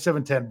 says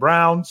 27-10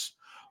 Browns,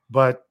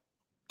 but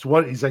It's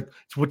what he's like.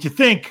 It's what you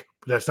think,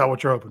 but that's not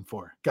what you're hoping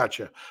for.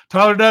 Gotcha.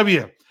 Tyler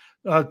W.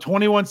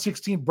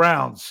 21-16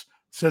 Browns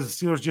says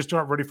the Steelers just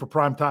aren't ready for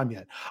prime time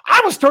yet.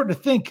 I was starting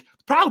to think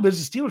the problem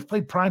is the Steelers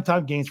played prime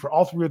time games for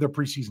all 3 of their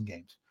preseason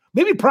games.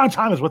 Maybe prime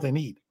time is what they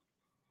need.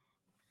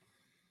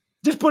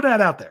 Just put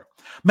that out there.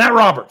 Matt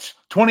Roberts,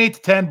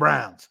 28-10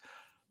 Browns.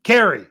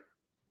 Carey,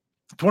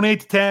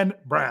 28-10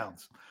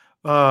 Browns.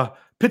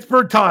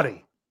 Pittsburgh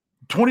Toddy,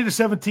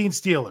 20-17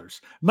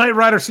 Steelers. Knight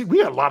Rider,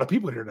 we got a lot of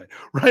people here tonight.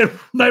 Right?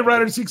 Knight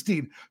Rider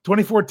 16,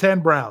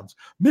 24-10 Browns.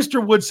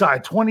 Mr.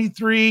 Woodside,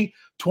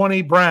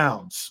 23-20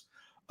 Browns.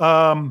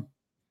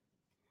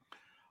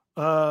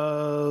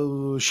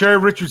 Sherry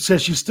Richards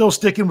says she's still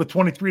sticking with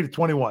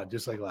 23-21,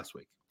 just like last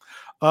week.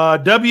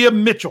 W.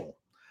 Mitchell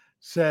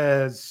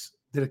says,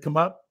 did it come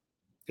up?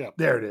 Yeah.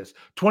 There it is.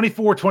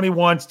 24-21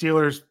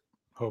 Steelers,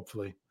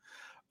 hopefully.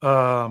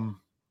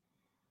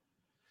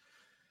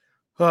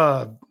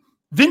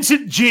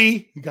 Vincent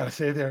G, you got to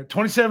say there,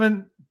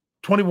 27-21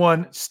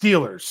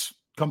 Steelers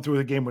come through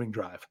with a game-winning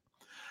drive.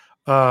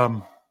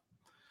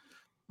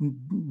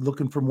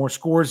 Looking for more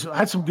scores. I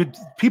had some good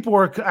people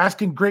are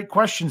asking great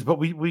questions, but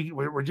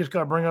we're just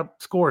going to bring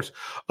up scores.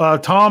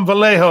 Tom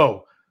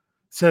Vallejo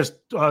says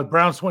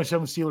Browns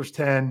 27, Steelers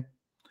 10.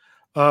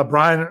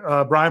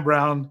 Brian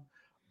Brown.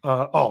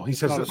 He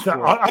says I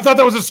thought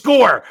that was a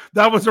score.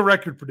 That was a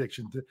record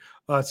prediction.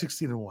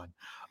 16-1.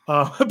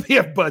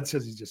 BF Bud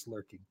says he's just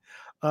lurking.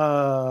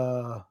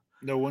 No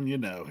one you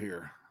know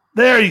here.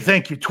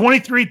 Thank you.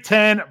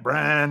 23-10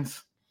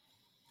 Brands.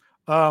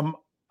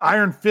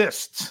 Iron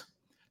Fists,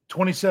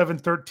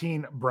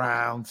 27-13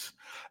 Browns.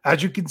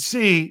 As you can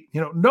see,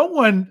 no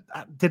one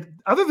did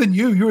other than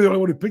you. You were the only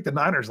one who picked the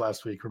Niners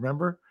last week.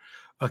 Remember?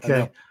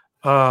 Okay.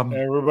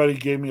 Everybody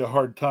gave me a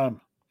hard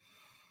time.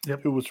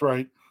 Yep. Who was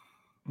right?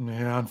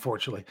 Yeah,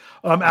 unfortunately.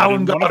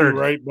 Alan Goddard.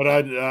 Right, but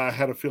I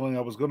had a feeling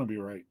I was going to be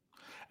right.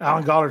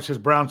 Alan Goddard says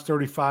Browns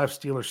 35,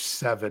 Steelers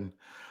 7.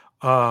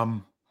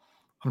 I'm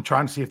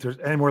trying to see if there's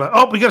any more.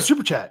 We got a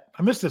super chat.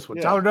 I missed this one.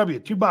 Yeah. Tyler W.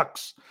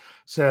 $2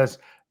 says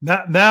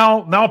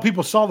now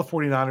people saw the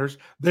 49ers.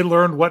 They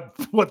learned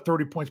what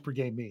 30 points per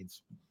game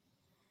means.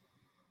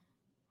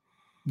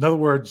 In other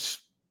words,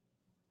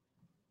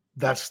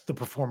 that's the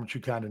performance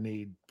you kind of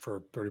need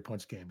for 30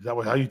 points a game. Is that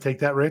how you take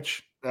that,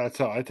 Rich? That's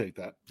how I take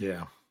that.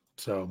 Yeah.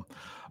 So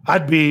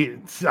I'd be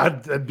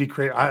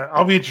crazy.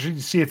 I'll be interested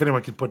to see if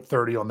anyone can put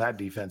 30 on that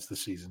defense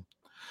this season.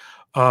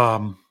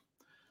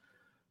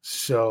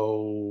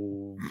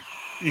 So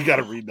you got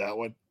to read that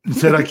one.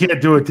 Said, I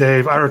can't do it,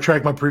 Dave. I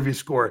retract my previous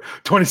score.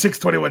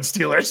 26-21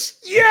 Steelers.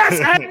 Yes,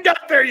 I haven't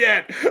got there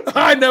yet.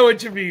 I know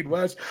what you mean,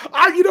 Wes.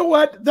 You know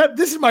what?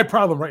 This is my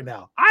problem right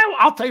now.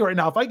 I'll tell you right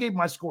now, if I gave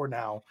my score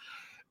now,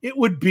 it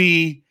would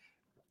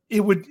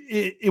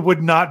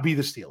not be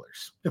the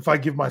Steelers if I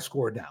give my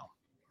score now.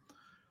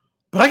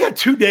 But I got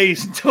 2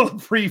 days until the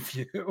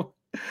preview,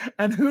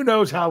 and who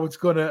knows how it's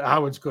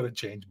gonna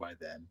change by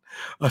then.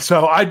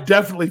 So I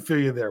definitely feel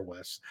you there,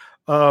 Wes.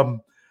 Someone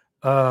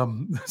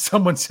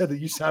said that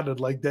you sounded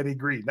like Denny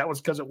Green. That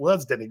was because it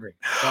was Denny Green.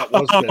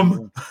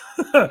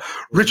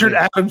 Richard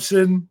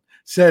Adamson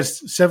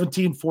says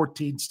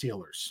 17-14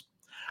 Steelers.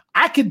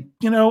 I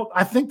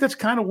think that's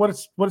kind of what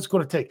it's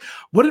going to take.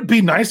 Would it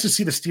be nice to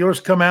see the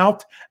Steelers come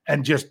out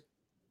and just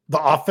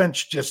the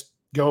offense just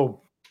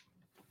go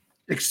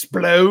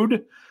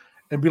explode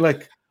and be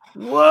like,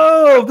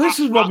 whoa, this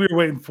is what we were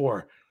waiting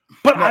for.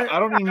 But no, I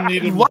don't even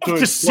need love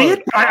to see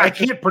it. I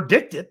can't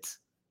predict it.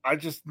 I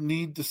just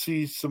need to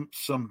see some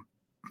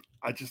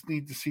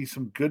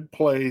good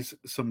plays,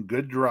 some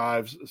good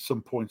drives,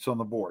 some points on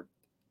the board.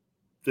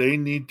 They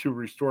need to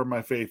restore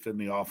my faith in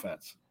the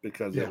offense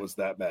because it was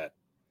that bad.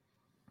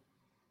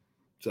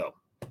 So,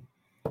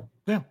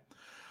 yeah.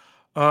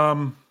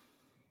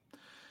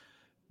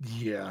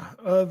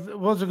 What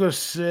was I going to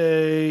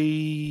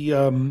say?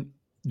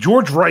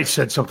 George Rice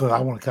said something that I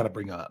want to kind of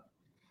bring up.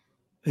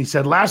 He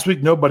said, last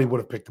week, nobody would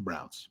have picked the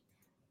Browns.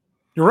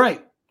 You're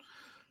right.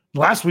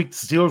 Last week, the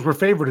Steelers were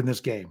favored in this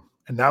game,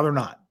 and now they're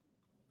not.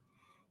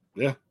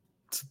 Yeah.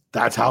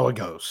 That's how it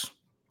goes.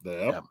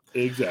 Yep,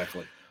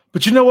 exactly.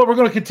 But you know what? We're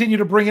going to continue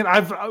to bring it.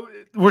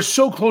 We're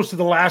so close to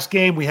the last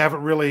game. We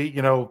haven't really,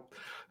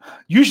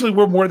 usually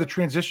we're more of the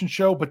transition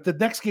show, but the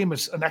next game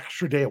is an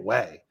extra day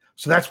away.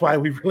 So that's why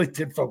we really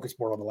did focus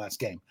more on the last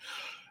game,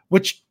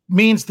 which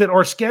means that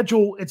our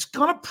schedule, it's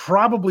going to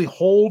probably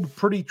hold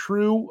pretty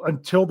true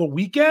until the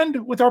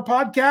weekend with our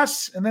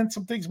podcasts. And then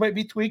some things might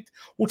be tweaked.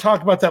 We'll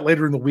talk about that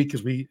later in the week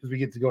as we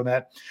get to go on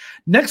that.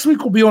 Next week,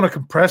 we'll be on a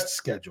compressed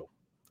schedule.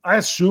 I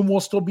assume we'll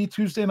still be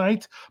Tuesday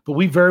night, but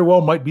we very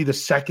well might be the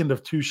second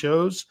of two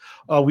shows.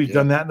 We've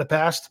done that in the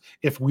past.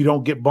 If we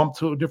don't get bumped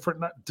to a different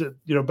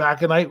night,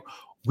 back a night,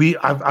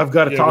 I've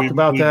got to talk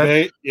about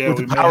that with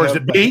the powers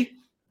that be.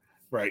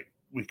 Right.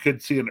 We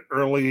could see an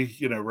early,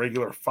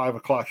 regular 5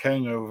 o'clock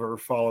hangover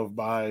followed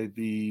by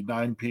the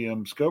 9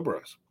 p.m. Scho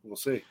Bros. We'll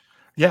see.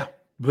 Yeah,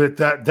 but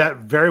that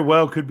very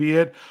well could be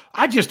it.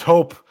 I just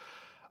hope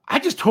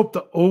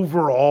the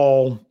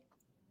overall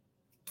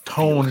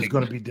tone is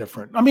going to be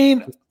different. I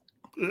mean,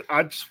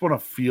 I just want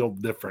to feel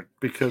different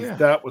because Yeah.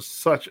 that was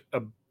such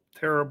a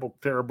terrible,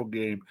 terrible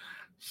game,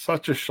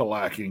 such a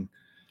shellacking.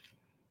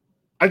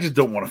 I just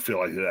don't want to feel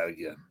like that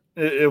again.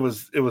 It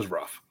was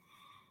rough.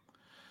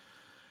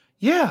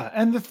 Yeah,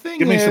 and the thing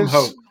Give me some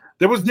hope.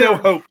 There was no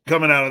hope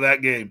coming out of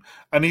that game.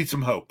 I need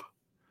some hope.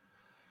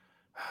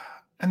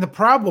 And the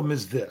problem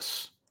is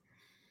this.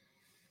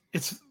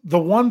 It's the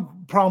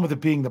one problem with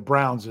it being the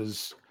Browns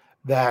is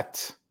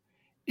that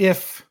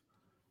if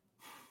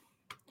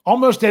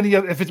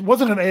it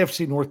wasn't an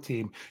AFC North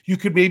team, you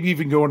could maybe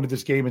even go into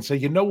this game and say,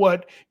 you know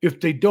what?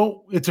 If they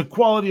don't, it's a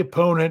quality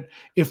opponent.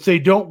 If they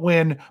don't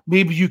win,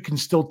 maybe you can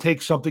still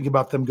take something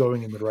about them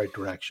going in the right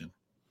direction.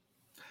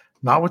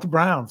 Not with the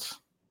Browns.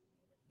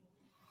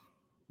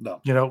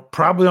 No.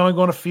 Probably only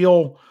going to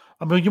feel,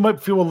 you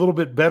might feel a little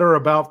bit better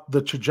about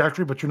the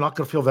trajectory, but you're not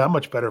going to feel that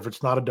much better if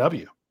it's not a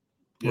W.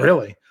 Yeah.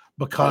 Really.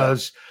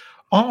 Because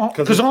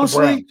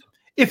honestly,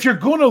 if you're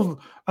going to,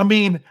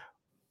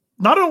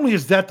 not only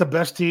is that the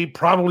best team,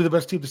 probably the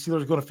best team the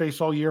Steelers are going to face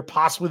all year,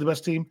 possibly the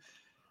best team,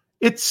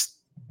 it's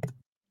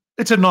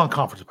a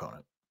non-conference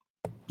opponent.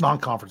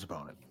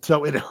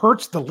 So it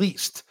hurts the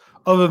least,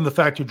 other than the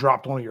fact you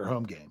dropped one of your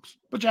home games,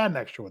 but you had an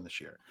extra one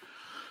this year.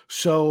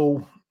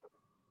 So,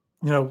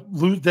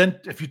 then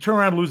if you turn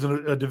around and lose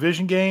a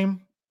division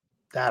game,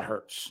 that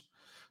hurts.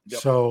 Yep.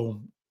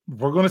 So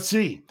we're going to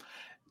see.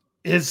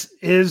 Is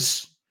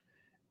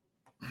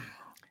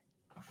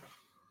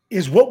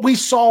what we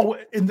saw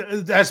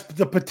as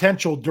the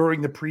potential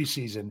during the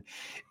preseason,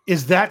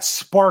 is that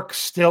spark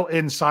still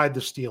inside the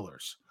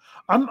Steelers?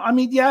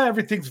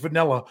 Everything's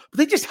vanilla, but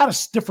they just had a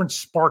different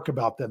spark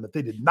about them that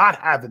they did not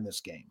have in this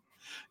game.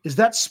 Is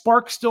that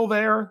spark still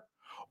there,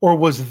 or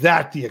was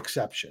that the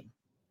exception?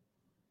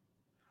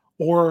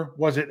 Or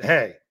was it,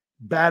 hey,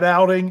 bad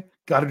outing,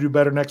 got to do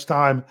better next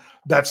time?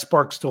 That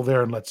spark's still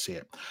there, and let's see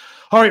it.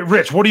 All right,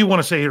 Rich, what do you want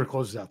to say here to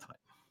close this out tonight?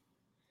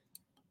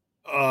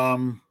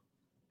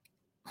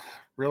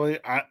 Really,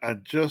 I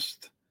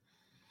just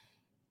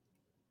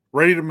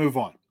ready to move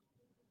on.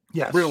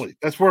 Yes. Really,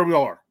 that's where we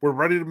are. We're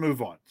ready to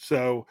move on.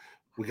 So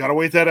we got to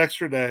wait that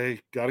extra day.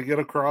 Got to get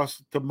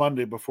across to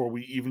Monday before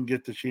we even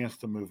get the chance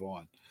to move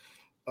on.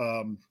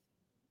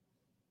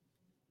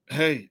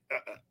 Hey,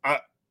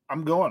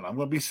 I'm going. I'm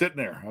going to be sitting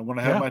there. I'm going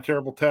to have my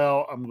terrible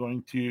towel. I'm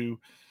going to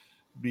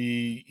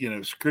be,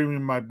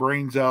 screaming my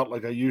brains out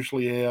like I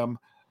usually am.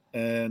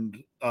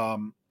 And,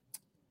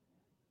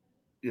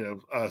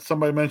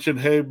 somebody mentioned,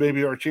 hey,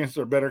 maybe our chances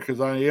are better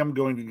because I am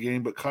going to the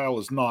game, but Kyle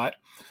is not.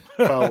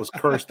 Kyle was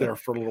cursed there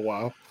for a little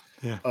while.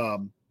 Yeah.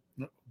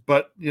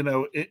 But, in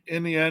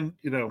the end,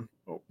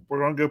 we're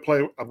going to go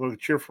play. I'm going to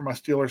cheer for my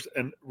Steelers.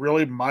 And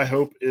really my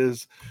hope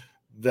is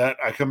that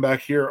I come back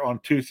here on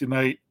Tuesday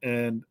night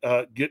and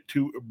get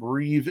to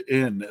breathe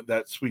in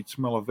that sweet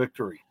smell of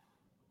victory.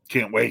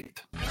 Can't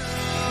wait.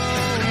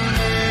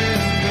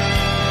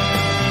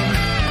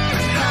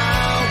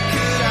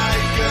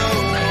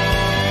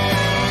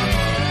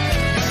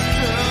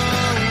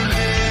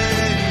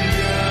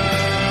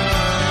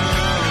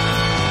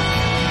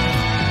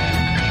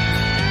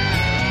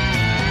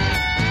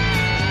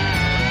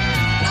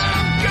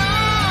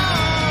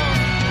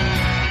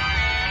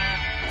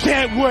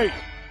 Can't wait.